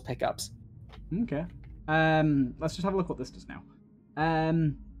 rerolls pickups. Okay. Let's just have a look what this does now.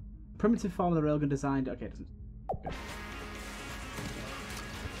 Primitive form of the railgun designed. Okay, it doesn't. Good.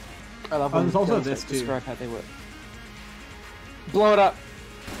 I love there's also this too. Describe how they work. Blow it up.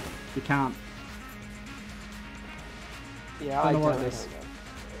 You can't. Yeah, I I know what don't it know. is.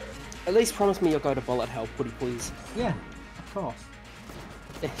 At least promise me you'll go to bullet hell, would you please? Yeah, of course.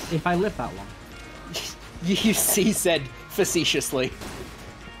 If I live that long. You see, said facetiously.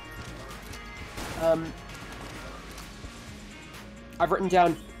 I've written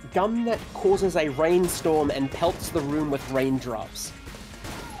down gun that causes a rainstorm and pelts the room with raindrops.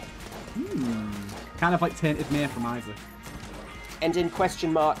 Kind of like Tainted May from Isaac. And in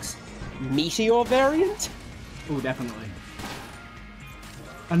question marks, meteor variant? Oh, definitely.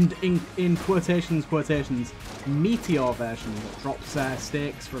 And in quotations, meteor version that drops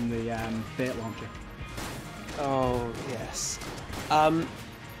stakes from the bait launcher. Oh, yes.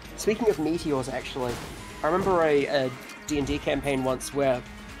 Speaking of meteors, actually, I remember a D&D campaign once where,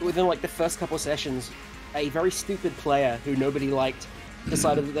 within like the first couple of sessions, a very stupid player who nobody liked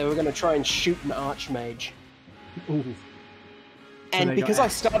decided that they were going to try and shoot an archmage. Ooh. And because I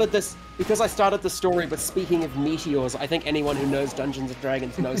started the story with speaking of meteors, I think anyone who knows Dungeons &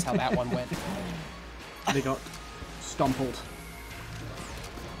 Dragons knows how that one went. They got stumpled.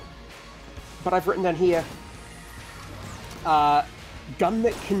 But I've written down here, gun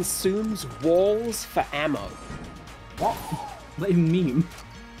that consumes walls for ammo. What? What does that even mean?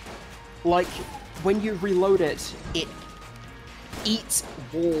 Like, when you reload it, it eats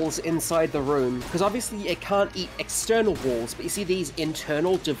walls inside the room, because obviously it can't eat external walls, but you see these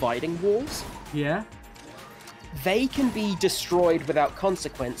internal dividing walls? Yeah? They can be destroyed without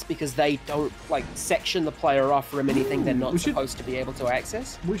consequence because they don't, like, section the player off from anything they're not supposed to be able to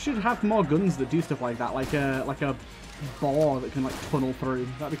access. We should have more guns that do stuff like that, like a bore that can, like, tunnel through.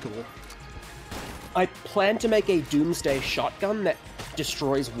 That'd be cool. I plan to make a doomsday shotgun that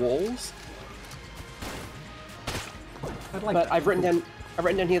destroys walls. But I've written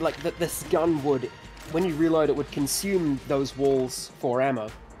down here like that this gun would, when you reload it, would consume those walls for ammo.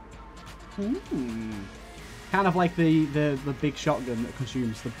 Kind of like the big shotgun that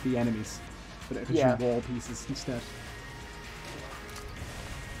consumes the enemies, but it consumes wall pieces instead.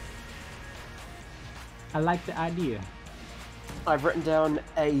 I like the idea. I've written down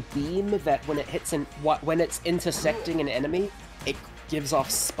a beam that when it hits when it's intersecting an enemy, it gives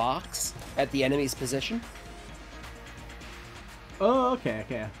off sparks at the enemy's position. Oh,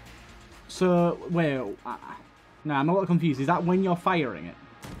 okay. So, wait, no, I'm a little confused. Is that when you're firing it?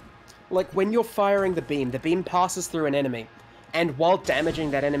 Like, when you're firing the beam passes through an enemy, and while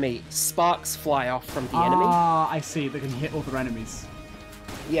damaging that enemy, sparks fly off from the enemy. Ah, I see. They can hit other enemies.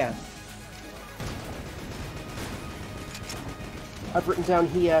 Yeah. I've written down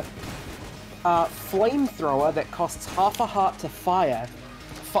here, flamethrower that costs half a heart to fire,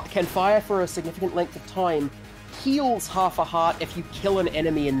 can fire for a significant length of time, heals half a heart if you kill an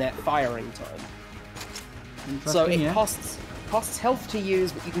enemy in that firing time. So it costs health to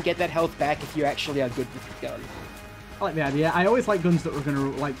use, but you can get that health back if you actually are good with the gun. I like the idea. I always like guns that were going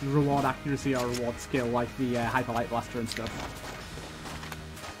to like reward accuracy or reward skill, like the Hyper Light Blaster and stuff.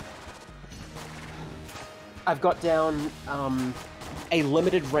 I've got down a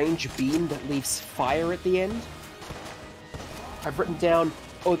limited range beam that leaves fire at the end. I've written down...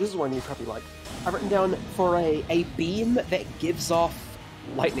 Oh, this is one you probably like. I've written down for a beam that gives off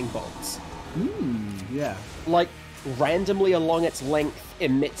lightning bolts. Yeah. Like, randomly along its length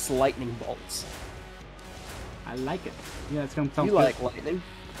emits lightning bolts. I like it. Yeah, it's going to sound You good. like lightning?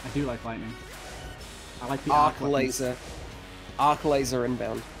 I do like lightning. I like the Arc weapons. laser. Arc laser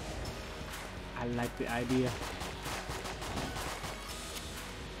inbound. I like the idea.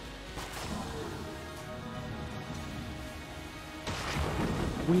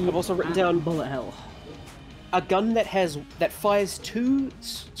 I've also written down bullet hell. a gun that fires two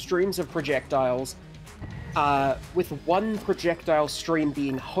streams of projectiles, with one projectile stream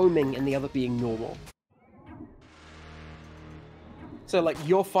being homing and the other being normal. So, like,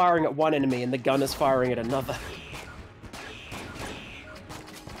 you're firing at one enemy and the gun is firing at another.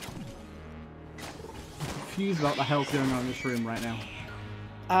 Confused about the hell's going on in this room right now.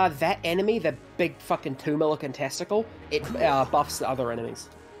 That enemy, the big fucking two-millican testicle, it buffs the other enemies.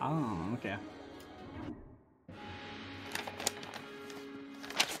 Oh, okay.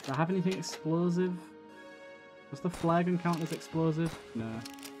 Do I have anything explosive? Does the flare gun count as explosive? No.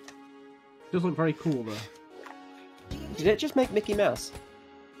 It does look very cool, though. Did it just make Mickey Mouse?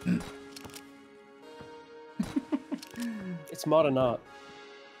 It's modern art.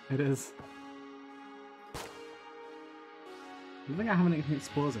 It is. I don't think I have anything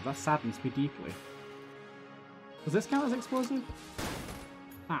explosive. That saddens me deeply. Does this count as explosive?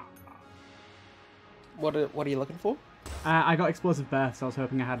 Ah. What are you looking for? I got explosive burst, so I was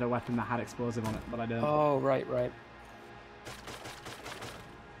hoping I had a weapon that had explosive on it, but I don't. Oh, right.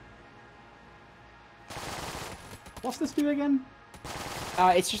 What's this do again?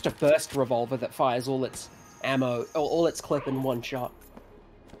 It's just a burst revolver that fires all its ammo, all its clip in one shot.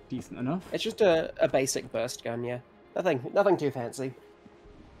 Decent enough. It's just a basic burst gun, yeah. Nothing too fancy.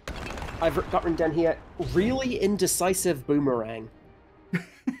 I've got written down here, really indecisive boomerang.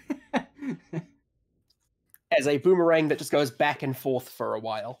 As a boomerang that just goes back and forth for a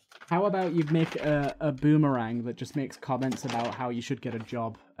while. How about you make a boomerang that just makes comments about how you should get a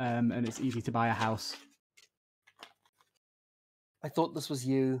job, and it's easy to buy a house? I thought this was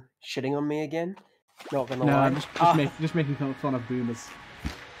you shitting on me again. Not gonna No, lie. I'm just making fun of boomers.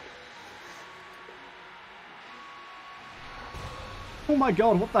 Oh my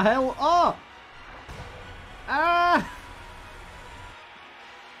god, what the hell? Oh! Ah!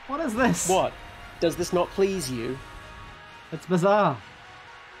 What is this? What? Does this not please you? It's bizarre.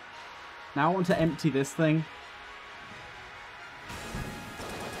 Now I want to empty this thing.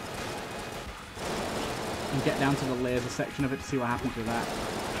 And get down to the laser section of it to see what happens with that.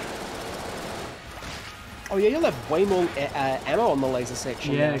 Oh yeah, you'll have way more ammo on the laser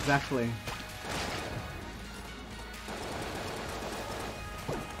section. Yeah, now. exactly.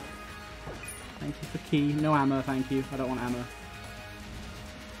 Thank you for key. No ammo, thank you. I don't want ammo.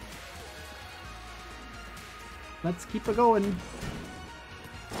 Let's keep it going.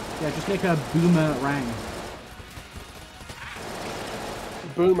 Yeah, just make a boomerang.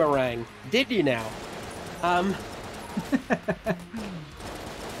 Boomerang. Did you now?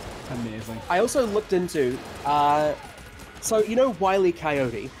 Amazing. I also looked into, so you know Wile E.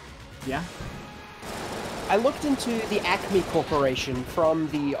 Coyote? Yeah? I looked into the Acme Corporation from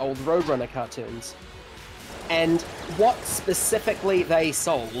the old Roadrunner cartoons, and what specifically they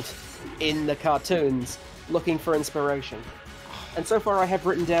sold in the cartoons, looking for inspiration. And so far I have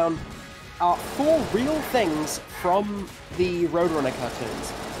written down 4 real things from the Roadrunner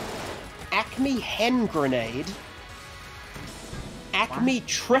cartoons. Acme Hen Grenade, Acme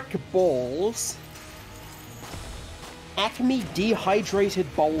Trick Balls, Acme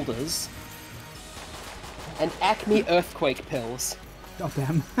Dehydrated Boulders, and Acme Earthquake Pills. God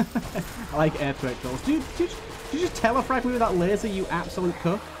damn. I like earthquake pills. Did you just telefrag me with that laser, you absolute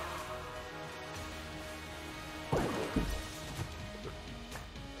cuck?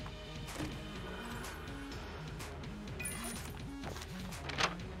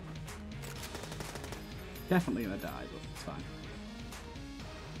 Definitely gonna die, but it's fine.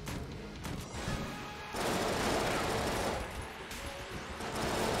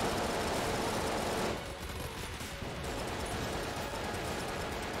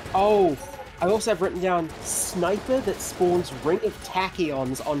 Oh, I also have written down Sniper that spawns Ring of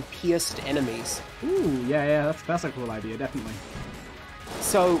Tachyons on pierced enemies. Ooh, yeah, that's a cool idea, definitely.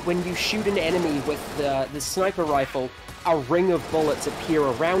 So when you shoot an enemy with the sniper rifle, a ring of bullets appear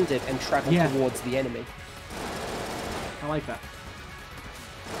around it and travel towards the enemy. I like that.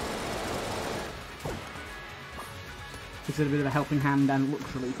 Gives it a bit of a helping hand and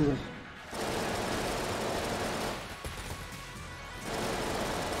looks really cool.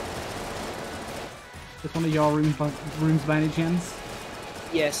 It's one of your rooms by any chance?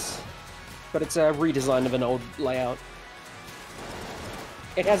 Yes, but it's a redesign of an old layout.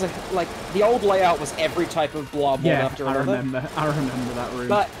 It has the old layout was every type of blob one after another. I remember that room.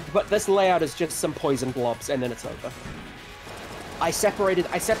 But this layout is just some poison blobs, and then it's over. I separated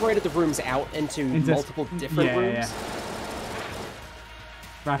the rooms out into multiple different rooms. Yeah.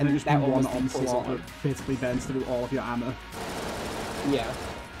 Rather than just one onslaught that basically bends through all of your ammo. Yeah.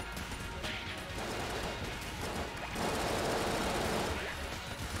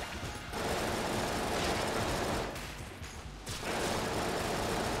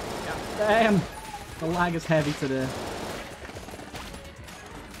 Damn! The lag is heavy today.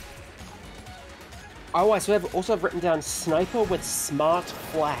 Oh, I also have written down sniper with smart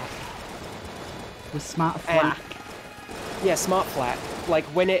flak. With smart flak? Yeah, smart flak. Like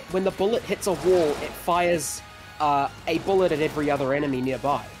when the bullet hits a wall, it fires a bullet at every other enemy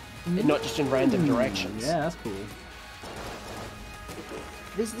nearby, and not just in random directions. Yeah, that's cool.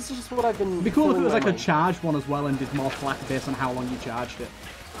 This is just what I've been. It'd be cool if it was like a charged one as well and did more flak based on how long you charged it.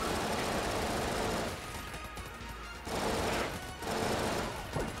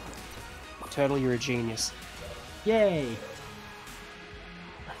 Turtle, you're a genius. Yay!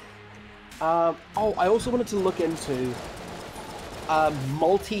 I also wanted to look into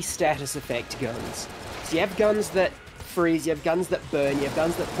multi-status effect guns. So you have guns that freeze, you have guns that burn, you have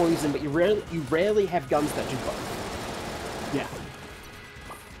guns that poison, but you rarely have guns that do both. Yeah.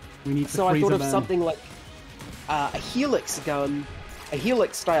 We need to So I thought of something like a helix gun, a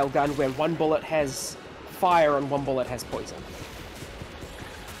helix style gun where one bullet has fire and one bullet has poison.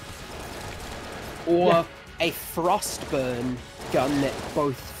 Or a frostburn gun that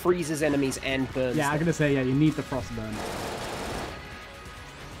both freezes enemies and burns them. I'm gonna say, you need the frostburn.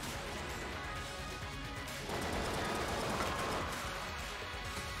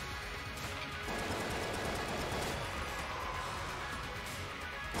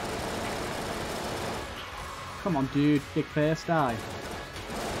 Come on, dude. Big face, die.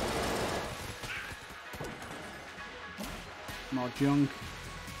 More junk.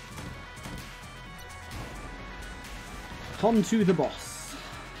 On to the boss.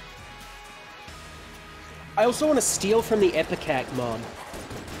 I also want to steal from the Ipecac mod.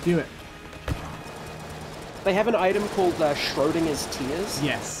 Do it. They have an item called Schrodinger's Tears.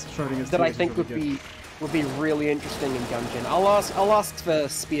 Yes, Schrodinger's Tears. That I think would be really interesting in Gungeon. I'll ask for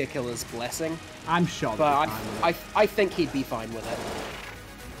Spear Killer's blessing. I'm sure. But I think he'd be fine with it.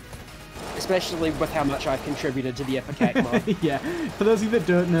 Especially with how much I've contributed to the Ipecac mod. Yeah, for those of you that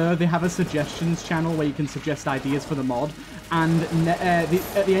don't know, they have a suggestions channel where you can suggest ideas for the mod, and at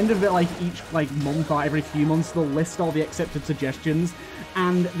the end of it, each month or every few months, they'll list all the accepted suggestions,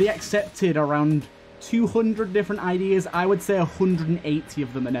 and they accepted around 200 different ideas. I would say 180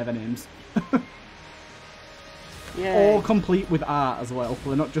 of them are NEVERNAMEs. Yeah. All complete with art as well, so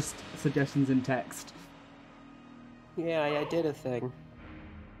they're not just suggestions in text. Yeah, I did a thing.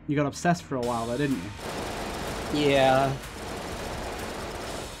 You got obsessed for a while there, didn't you? Yeah.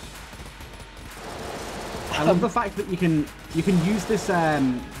 I love the fact that you can use this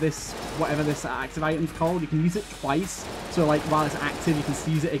this whatever this active item's called. You can use it twice. So while it's active, you can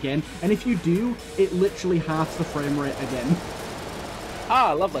seize it again. And if you do, it literally halves the frame rate again.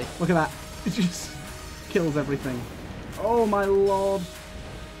 Ah, lovely. Look at that. It just kills everything. Oh my lord.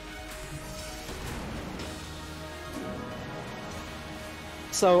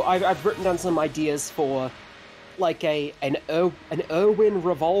 So I've written down some ideas for an Irwin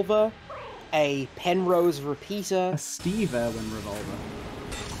revolver, a Penrose repeater. A Steve Irwin revolver.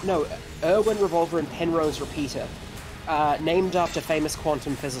 No, Irwin revolver and Penrose repeater, named after famous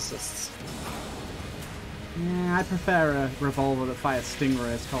quantum physicists. Yeah, I prefer a revolver that fires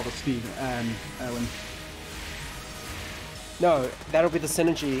stingrays called a Steve Irwin. No, that'll be the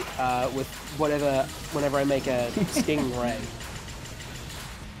synergy with whenever I make a stingray.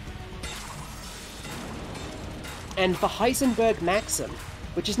 And the Heisenberg Maxim,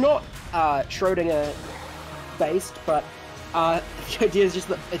 which is not Schrodinger based, but the idea is just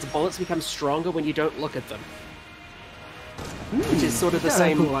that its bullets become stronger when you don't look at them. Which is sort of the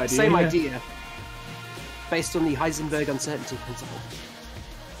same idea, based on the Heisenberg uncertainty principle.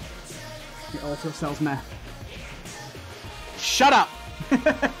 It also sells meth. Shut up!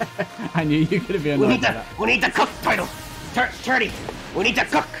 I knew you could have been annoyed by that. We need to cook, Turtle! Turdy! We need to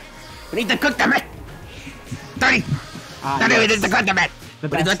cook! We need to cook the meth! Turdy! Turdy, we need to cook the meth! The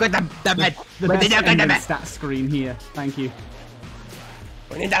We need to cook the meth! The We best need to cook the ending meth! stat screen here. Thank you.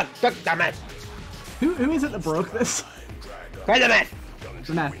 We need to cook the meth! Who is it that broke this? Cook the meth!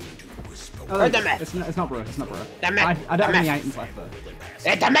 The meth. Oh, the meth. It's not broke. It's not broke. The meth. I don't The have any meth. items left though.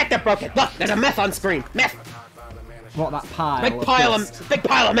 It's the meth that broke it. Look, there's a meth on screen. Meth. What, that pile? Big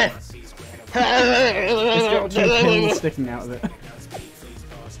pile of meth. It's got two pins sticking out of it.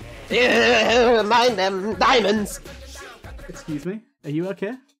 Yeah, mind them diamonds. Excuse me. Are you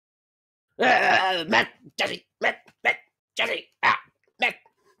okay? Meth, Jesse, meth, Jesse, meth.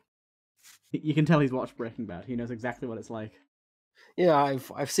 You can tell he's watched Breaking Bad. He knows exactly what it's like. Yeah,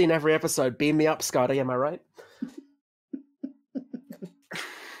 I've seen every episode. Beam me up, Scotty. Am I right?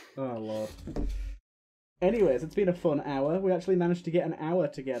 Oh lord. Anyways, it's been a fun hour. We actually managed to get an hour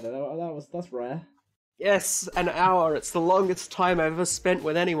together. That's rare. Yes, an hour. It's the longest time I've ever spent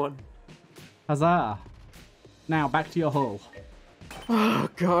with anyone. Huzzah! Now back to your hole. Oh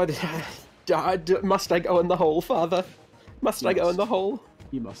God, must I go in the hole, Father? Must I go in the hole?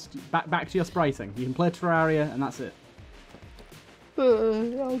 You must. Back to your spriting. You can play Terraria, and that's it.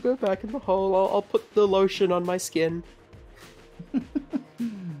 I'll go back in the hole. I'll put the lotion on my skin.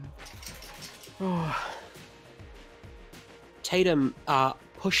 Oh. Tatum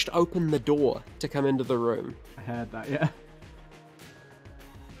pushed open the door to come into the room. I heard that, yeah.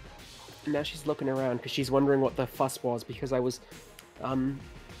 Now she's looking around because she's wondering what the fuss was because I was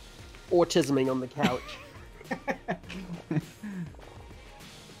autisming on the couch.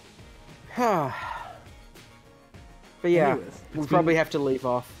 But yeah, Anyways, we'll probably have to leave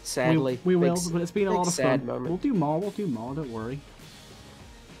off, sadly. We will, but it's been a lot of fun. Moment. We'll do more, don't worry.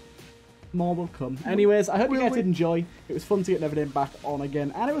 More will come. Anyways, I hope you guys did enjoy. It was fun to get NEVERNAME back on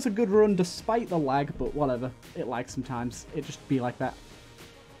again, and it was a good run despite the lag, but whatever. It lags sometimes. It just be like that.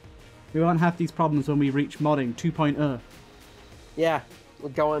 We won't have these problems when we reach modding 2.0. Yeah, we're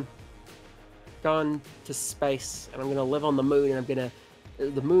going to space, and I'm gonna live on the moon, and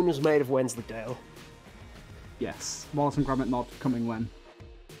the moon was made of Wensleydale. Yes. Wallace and Gromit mod coming when?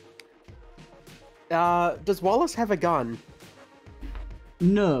 Does Wallace have a gun?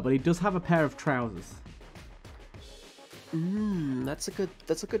 No, but he does have a pair of trousers. That's a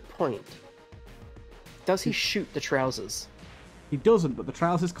good point. Does he shoot the trousers? He doesn't, but the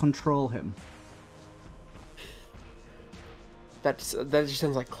trousers control him. That just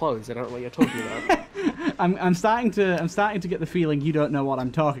sounds like clothes. I don't know what you're talking about. I'm starting to get the feeling you don't know what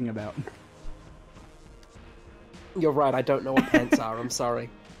I'm talking about. You're right. I don't know what pants are. I'm sorry.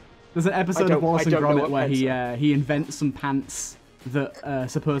 There's an episode of Wallace and Gromit where he invents some pants that are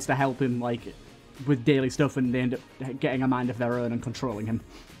supposed to help him like with daily stuff, and they end up getting a mind of their own and controlling him.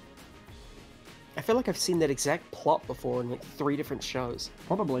 I feel like I've seen that exact plot before in like 3 different shows.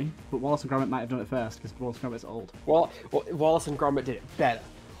 Probably, but Wallace and Gromit might have done it first because Wallace and Gromit's old. Well, Wallace and Gromit did it better.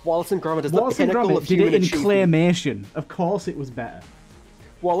 Wallace and Gromit is the pinnacle of human achievement. Wallace and Gromit did it in claymation. Of course it was better.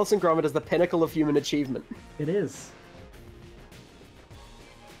 Wallace and Gromit is the pinnacle of human achievement. It is.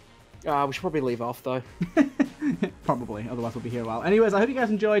 We should probably leave off, though. Probably, otherwise we'll be here a while. Anyways, I hope you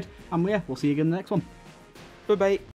guys enjoyed, and yeah, we'll see you again in the next one. Bye-bye.